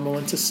from normal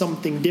into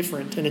something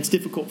different, and it's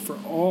difficult for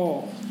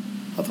all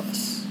of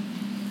us.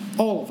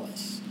 All of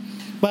us.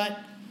 But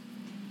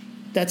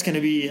that's going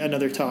to be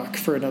another talk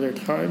for another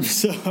time.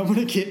 So I'm going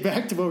to get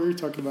back to what we were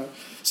talking about.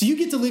 So you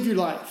get to live your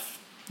life.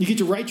 You get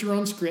to write your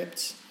own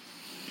script.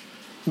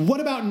 What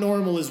about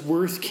normal is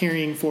worth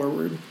carrying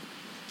forward?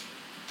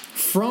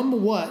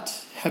 From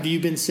what have you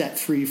been set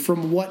free?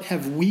 From what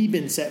have we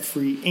been set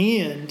free?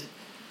 And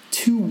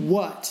to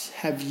what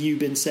have you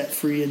been set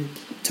free? And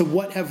to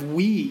what have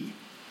we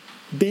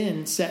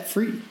been set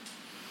free?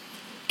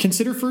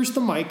 Consider first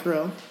the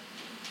micro,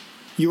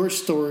 your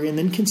story, and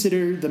then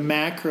consider the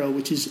macro,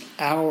 which is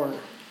our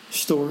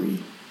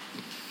story.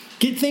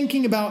 Get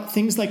thinking about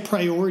things like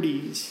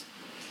priorities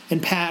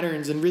and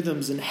patterns and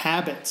rhythms and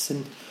habits.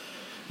 And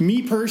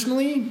me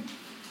personally,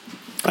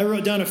 I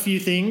wrote down a few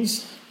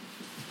things.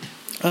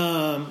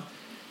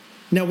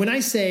 Now, when I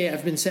say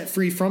I've been set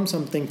free from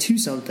something to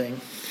something,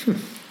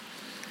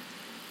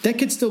 that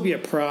could still be a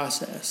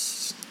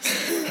process.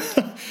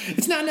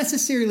 It's not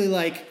necessarily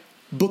like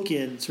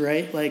bookends,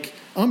 right? Like,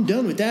 I'm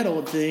done with that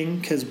old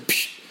thing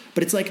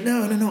but it's like,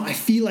 no. I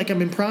feel like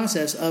I'm in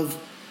process of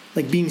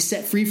like being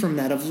set free from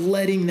that, of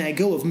letting that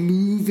go, of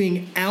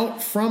moving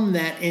out from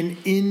that and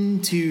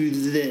into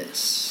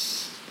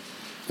this,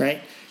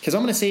 right? Because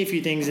I'm going to say a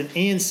few things, and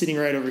Anne's sitting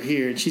right over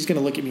here, and she's going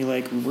to look at me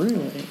like,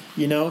 really?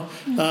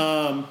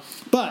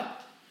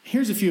 But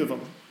here's a few of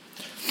them.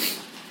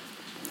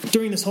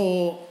 During this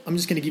whole, I'm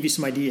just going to give you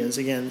some ideas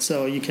again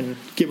so you can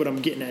get what I'm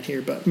getting at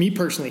here. But me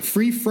personally,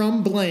 free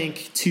from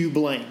blank to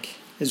blank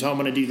is how I'm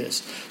going to do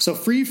this. So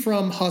free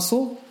from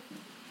hustle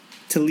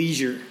to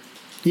leisure.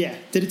 Yeah,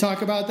 did it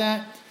talk about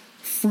that?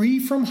 Free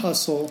from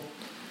hustle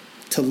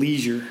to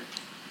leisure.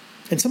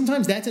 And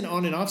sometimes that's an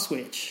on and off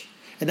switch.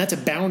 And that's a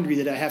boundary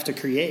that I have to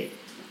create.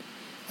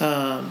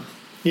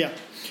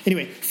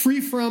 Anyway,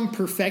 free from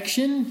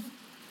perfection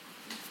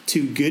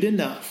to good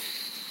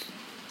enough.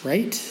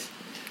 Right?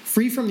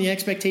 Free from the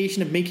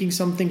expectation of making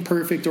something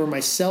perfect or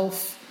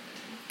myself.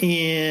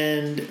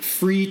 And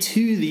free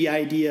to the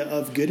idea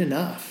of good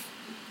enough.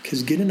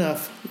 Because good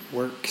enough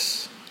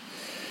works.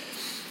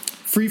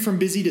 Free from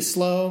busy to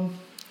slow.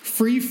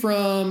 Free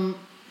from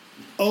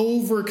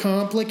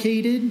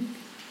overcomplicated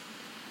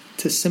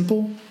to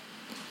simple.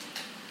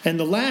 And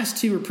the last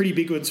two are pretty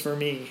big ones for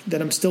me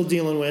that I'm still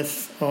dealing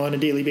with on a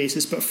daily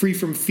basis. But free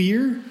from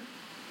fear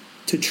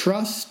to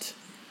trust.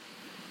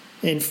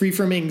 And free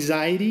from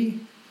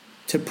anxiety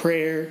to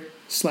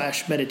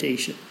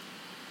prayer/meditation.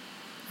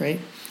 Right?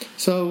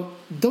 So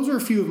those are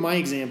a few of my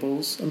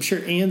examples. I'm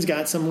sure Anne's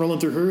got some rolling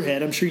through her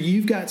head. I'm sure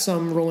you've got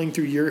some rolling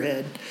through your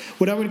head.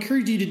 What I would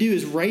encourage you to do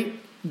is write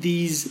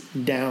these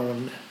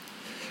down.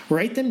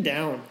 Write them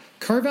down.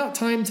 Carve out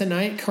time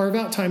tonight. Carve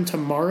out time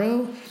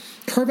tomorrow.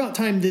 Carve out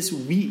time this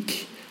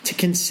week to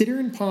consider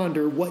and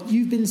ponder what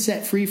you've been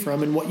set free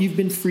from and what you've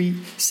been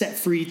set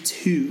free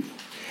to.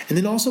 And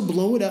then also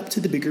blow it up to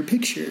the bigger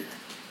picture,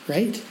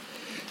 right?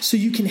 So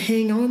you can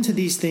hang on to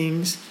these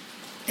things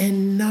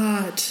and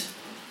not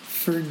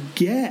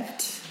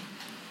forget.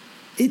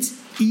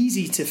 It's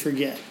easy to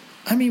forget.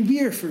 I mean,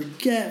 we are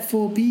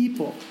forgetful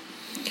people.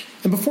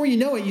 And before you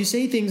know it, you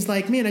say things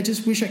like, man, I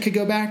just wish I could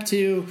go back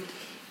to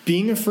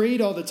being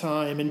afraid all the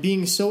time and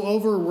being so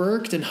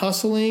overworked and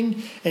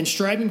hustling and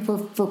striving for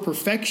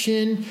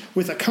perfection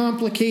with a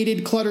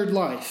complicated, cluttered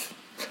life.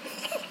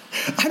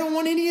 I don't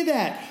want any of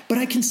that, but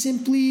I can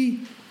simply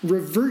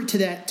revert to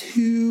that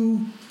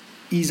too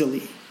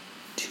easily.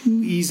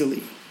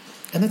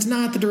 And that's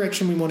not the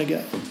direction we want to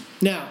go.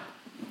 Now,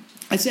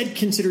 I said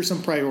consider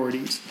some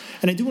priorities,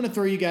 and I do want to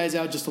throw you guys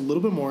out just a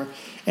little bit more,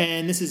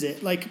 and this is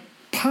it. Like,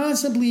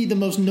 possibly the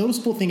most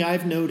noticeable thing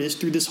I've noticed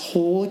through this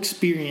whole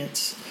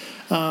experience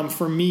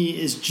for me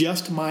is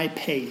just my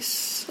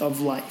pace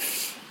of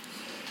life.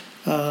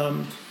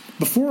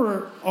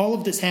 Before all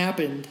of this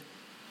happened,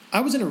 I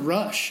was in a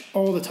rush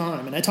all the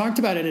time, and I talked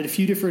about it at a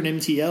few different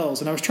MTLs,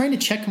 and I was trying to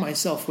check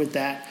myself with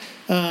that.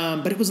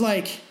 But it was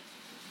like,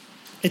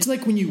 it's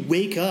like when you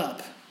wake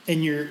up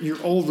and you're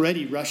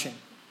already rushing,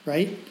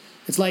 right?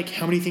 It's like,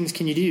 how many things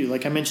can you do?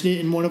 Like I mentioned it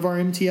in one of our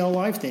MTL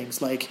live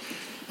things, like,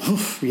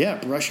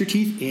 brush your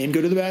teeth and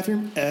go to the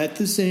bathroom at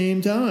the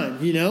same time.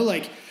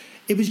 Like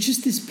it was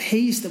just this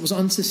pace that was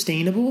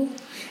unsustainable,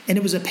 and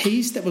it was a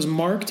pace that was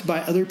marked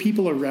by other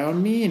people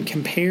around me and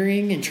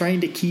comparing and trying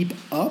to keep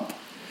up.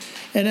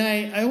 And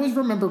I always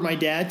remember my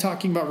dad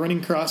talking about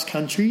running cross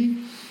country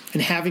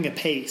and having a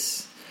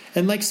pace.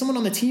 And like someone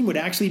on the team would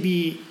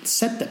actually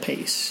set the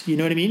pace, you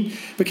know what I mean?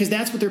 Because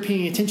that's what they're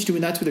paying attention to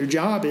and that's what their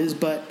job is.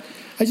 But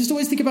I just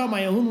always think about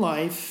my own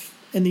life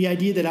and the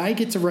idea that I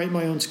get to write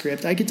my own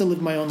script. I get to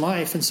live my own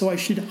life. And so I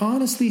should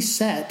honestly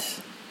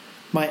set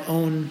my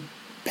own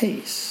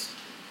pace.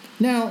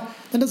 Now,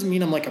 that doesn't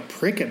mean I'm like a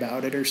prick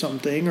about it or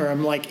something, or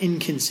I'm like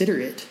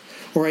inconsiderate,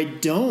 or I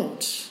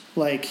don't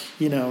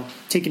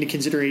take into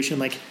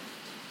consideration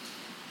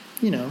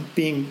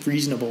being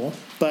reasonable.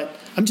 But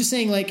I'm just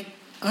saying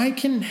I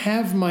can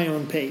have my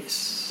own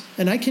pace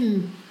and I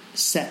can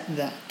set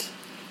that.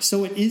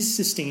 So it is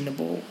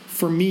sustainable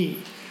for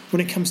me when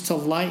it comes to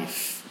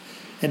life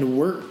and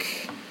work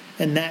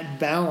and that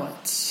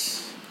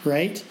balance,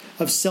 right?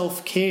 Of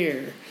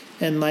self-care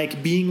and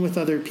being with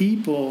other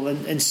people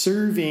and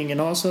serving and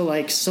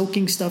also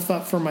soaking stuff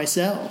up for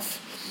myself.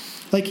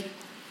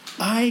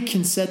 I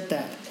can set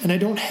that, and I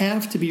don't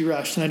have to be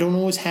rushed, and I don't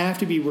always have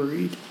to be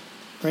worried.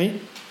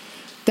 right?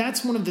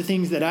 That's one of the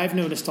things that I've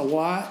noticed a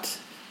lot,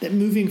 that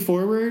moving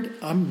forward,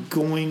 I'm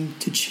going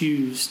to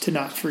choose to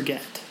not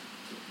forget.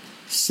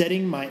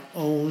 Setting my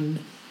own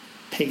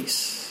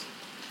pace.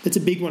 That's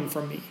a big one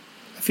for me.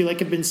 I feel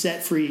like I've been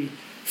set free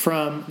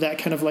from that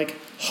kind of like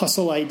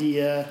hustle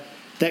idea,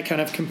 that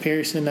kind of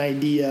comparison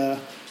idea,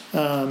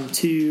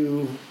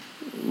 to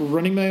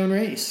running my own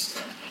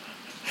race.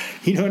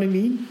 You know what I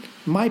mean?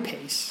 My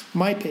pace.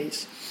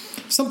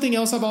 Something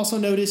else I've also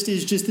noticed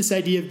is just this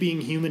idea of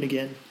being human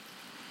again.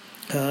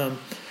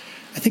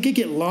 I think I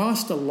get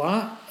lost a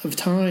lot of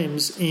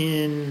times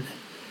in,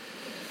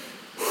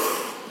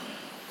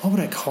 what would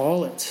I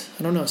call it?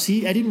 I don't know.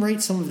 See, I didn't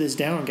write some of this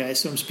down, guys,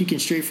 so I'm speaking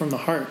straight from the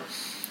heart.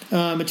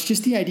 It's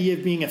just the idea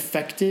of being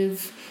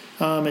effective.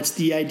 It's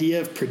the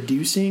idea of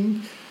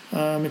producing.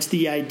 It's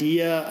the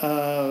idea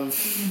of,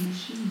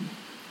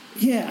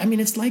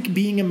 it's like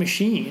being a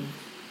machine.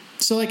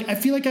 So like, I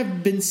feel like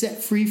I've been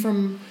set free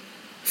from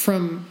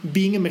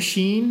being a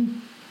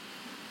machine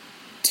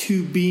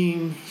to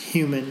being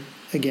human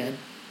again,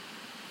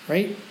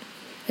 right?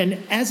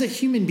 And as a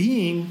human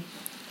being,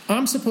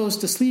 I'm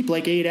supposed to sleep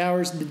like 8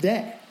 hours a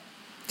day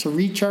to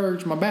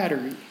recharge my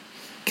battery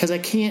because I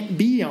can't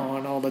be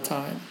on all the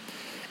time.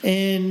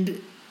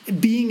 And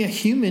being a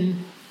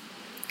human,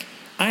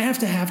 I have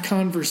to have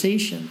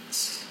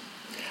conversations.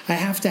 I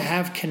have to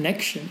have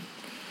connection.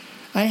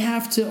 I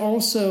have to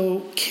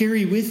also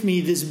carry with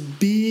me this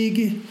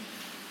big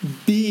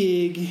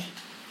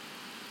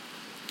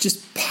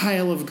just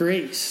pile of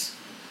grace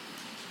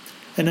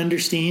and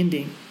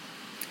understanding,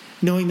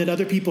 knowing that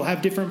other people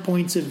have different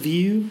points of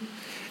view,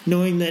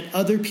 knowing that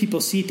other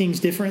people see things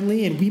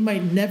differently, and we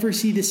might never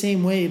see the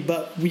same way,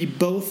 but we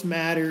both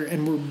matter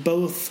and we're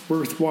both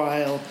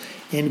worthwhile,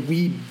 and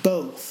we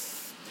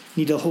both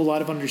need a whole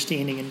lot of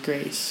understanding and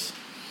grace.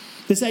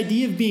 This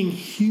idea of being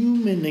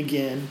human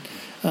again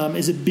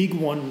is a big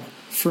one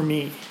for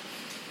me.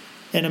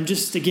 And I'm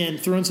just, again,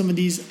 throwing some of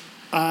these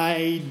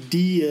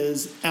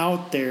ideas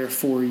out there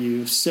for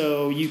you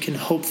so you can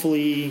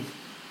hopefully,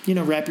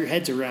 wrap your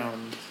heads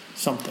around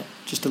something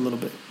just a little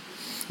bit.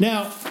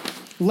 Now,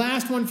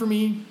 last one for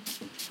me,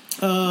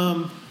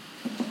 and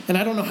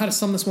I don't know how to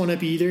sum this one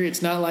up either.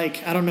 It's not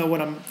like I don't know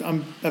what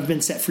I've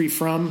been set free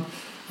from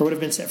or what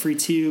I've been set free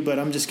to, but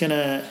I'm just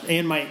gonna,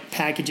 and might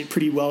package it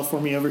pretty well for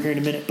me over here in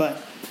a minute.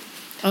 But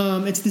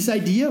it's this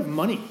idea of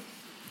money.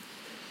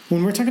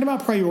 When we're talking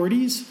about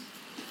priorities,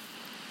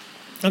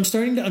 I'm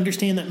starting to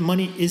understand that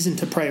money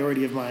isn't a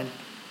priority of mine.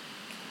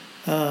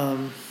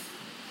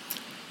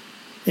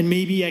 And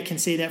maybe I can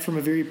say that from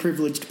a very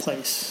privileged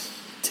place,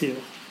 too.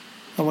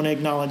 I want to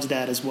acknowledge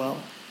that as well.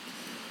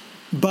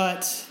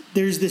 But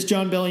there's this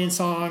Jon Bellion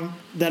song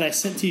that I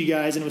sent to you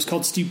guys, and it was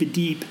called Stupid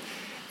Deep.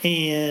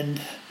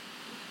 And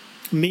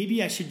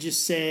maybe I should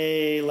just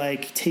say,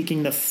 like,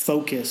 taking the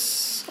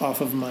focus off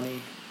of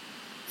money.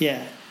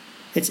 Yeah.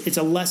 It's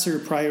a lesser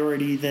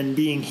priority than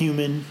being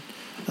human,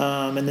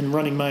 and then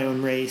running my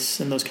own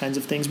race and those kinds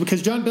of things.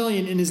 Because Jon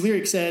Bellion in his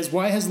lyric says,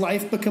 "Why has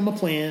life become a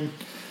plan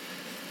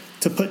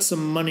to put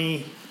some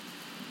money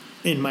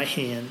in my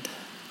hand?"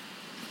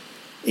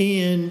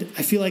 And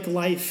I feel like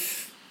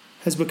life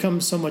has become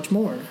so much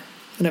more.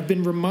 And I've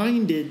been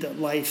reminded that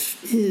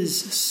life is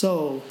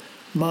so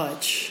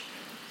much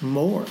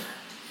more.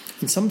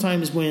 And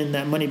sometimes when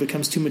that money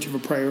becomes too much of a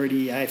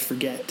priority, I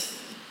forget.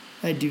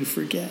 I do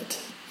forget.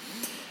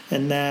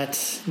 And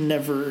that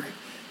never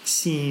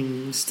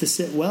seems to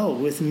sit well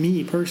with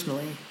me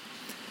personally.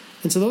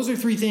 And so those are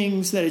three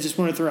things that I just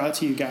want to throw out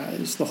to you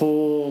guys. The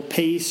whole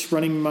pace,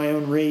 running my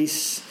own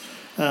race,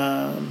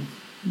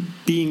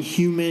 being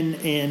human,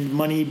 and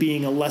money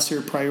being a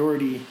lesser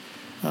priority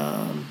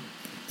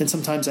than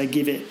sometimes I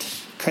give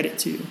it credit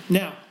to.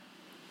 Now,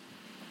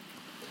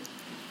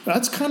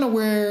 that's kind of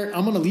where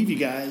I'm going to leave you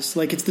guys.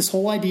 Like, it's this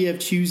whole idea of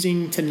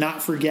choosing to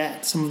not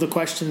forget some of the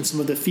questions, some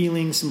of the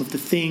feelings, some of the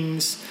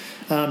things,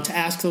 to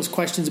ask those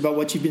questions about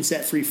what you've been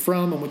set free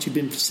from and what you've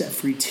been set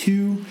free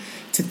to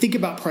think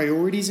about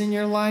priorities in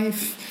your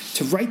life,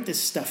 to write this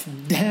stuff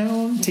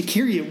down, to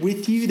carry it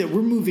with you, that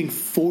we're moving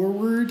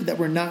forward, that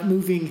we're not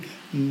moving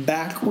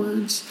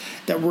backwards,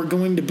 that we're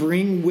going to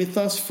bring with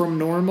us from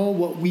normal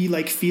what we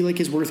feel like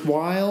is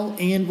worthwhile,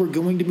 and we're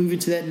going to move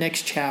into that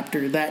next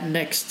chapter, that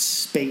next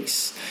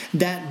space,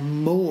 that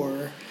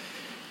more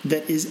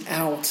that is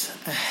out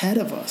ahead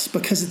of us,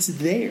 because it's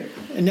there.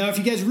 And now if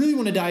you guys really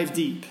want to dive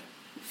deep,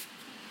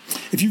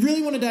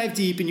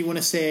 and you want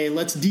to say,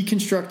 let's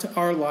deconstruct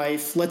our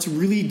life, let's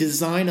really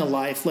design a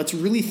life, let's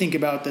really think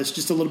about this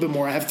just a little bit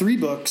more. I have 3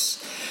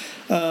 books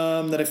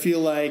that I feel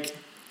like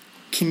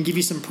can give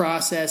you some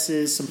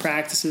processes, some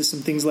practices, some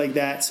things like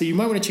that. So you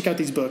might want to check out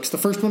these books. The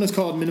first one is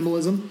called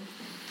Minimalism,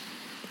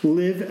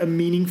 Live a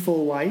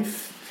Meaningful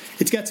Life.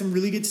 It's got some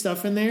really good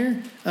stuff in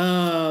there.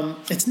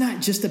 It's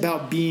not just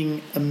about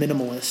being a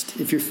minimalist,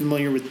 if you're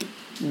familiar with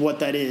what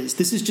that is.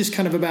 This is just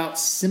kind of about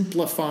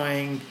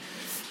simplifying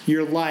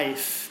your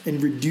life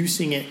and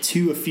reducing it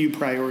to a few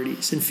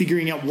priorities and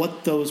figuring out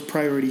what those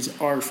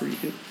priorities are for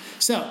you.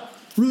 So,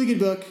 really good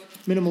book,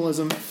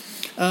 Minimalism.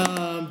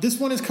 This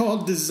one is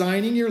called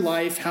Designing Your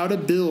Life, How to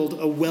Build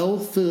a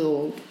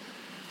Well-Filled,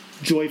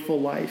 Joyful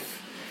Life.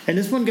 And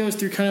this one goes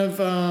through kind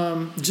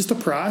of just a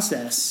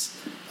process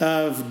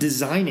of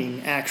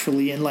designing,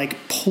 actually, and like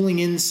pulling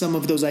in some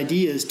of those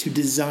ideas to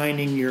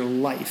designing your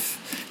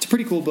life. It's a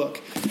pretty cool book.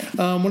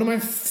 One of my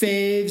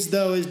faves,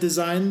 though, is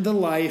Design the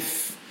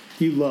Life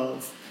You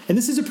Love. And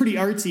this is a pretty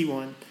artsy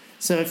one.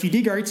 So if you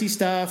dig artsy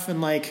stuff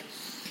and like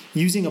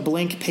using a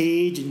blank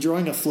page and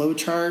drawing a flow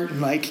chart and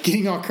like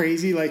getting all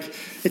crazy, like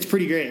it's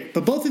pretty great.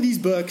 But both of these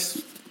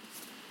books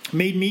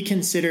made me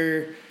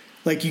consider,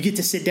 like, you get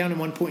to sit down at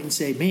one point and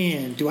say,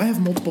 man, do I have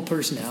multiple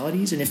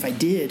personalities? And if I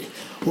did,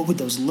 what would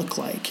those look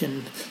like?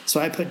 And so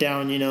I put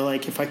down,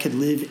 like if I could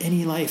live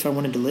any life I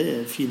wanted to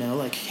live,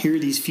 like here are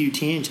these few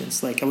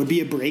tangents. Like I would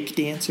be a break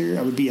dancer.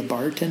 I would be a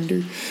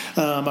bartender.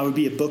 I would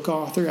be a book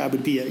author. I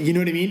would be you know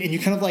what I mean? And you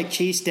kind of like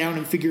chase down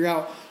and figure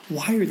out,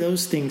 why are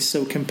those things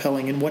so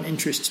compelling and what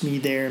interests me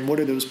there and what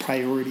are those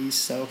priorities?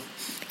 So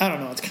I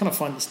don't know. It's kind of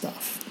fun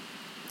stuff.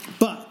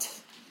 But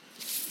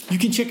you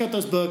can check out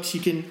those books.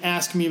 You can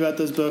ask me about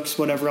those books,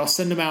 whatever. I'll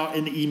send them out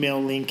in the email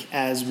link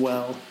as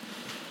well.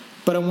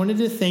 But I wanted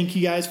to thank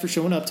you guys for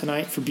showing up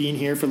tonight, for being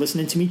here, for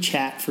listening to me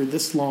chat for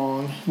this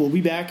long. We'll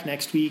be back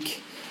next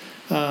week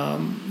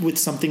with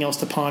something else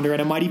to ponder.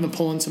 And I might even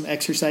pull in some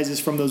exercises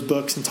from those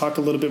books and talk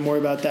a little bit more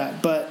about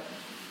that. But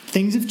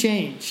things have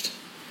changed.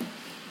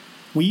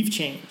 We've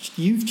changed.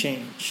 You've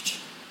changed.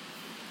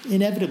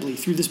 Inevitably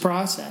through this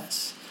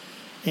process.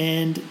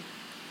 And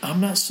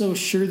I'm not so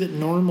sure that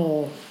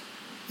normal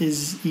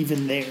is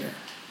even there.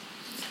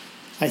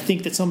 I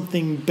think that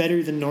something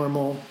better than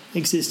normal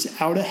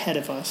exists out ahead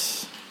of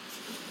us.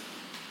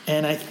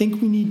 And I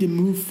think we need to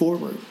move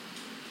forward,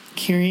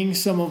 carrying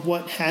some of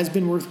what has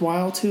been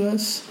worthwhile to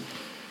us.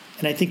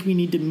 And I think we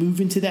need to move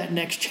into that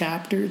next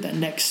chapter, that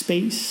next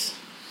space.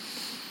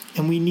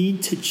 And we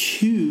need to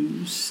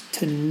choose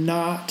to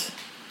not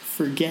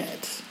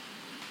forget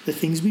the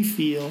things we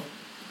feel,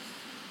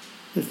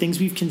 the things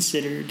we've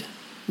considered,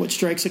 what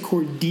strikes a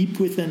chord deep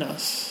within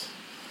us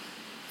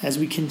as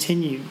we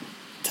continue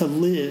to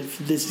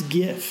live this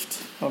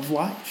gift of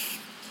life.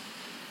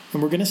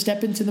 And we're going to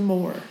step into the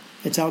more.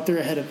 It's out there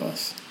ahead of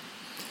us.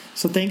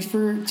 So thanks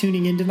for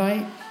tuning in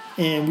tonight,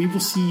 and we will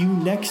see you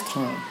next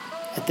time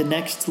at the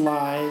next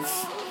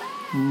live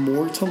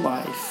More to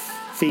Life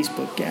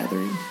Facebook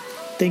gathering.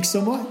 Thanks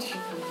so much.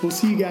 We'll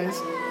see you guys.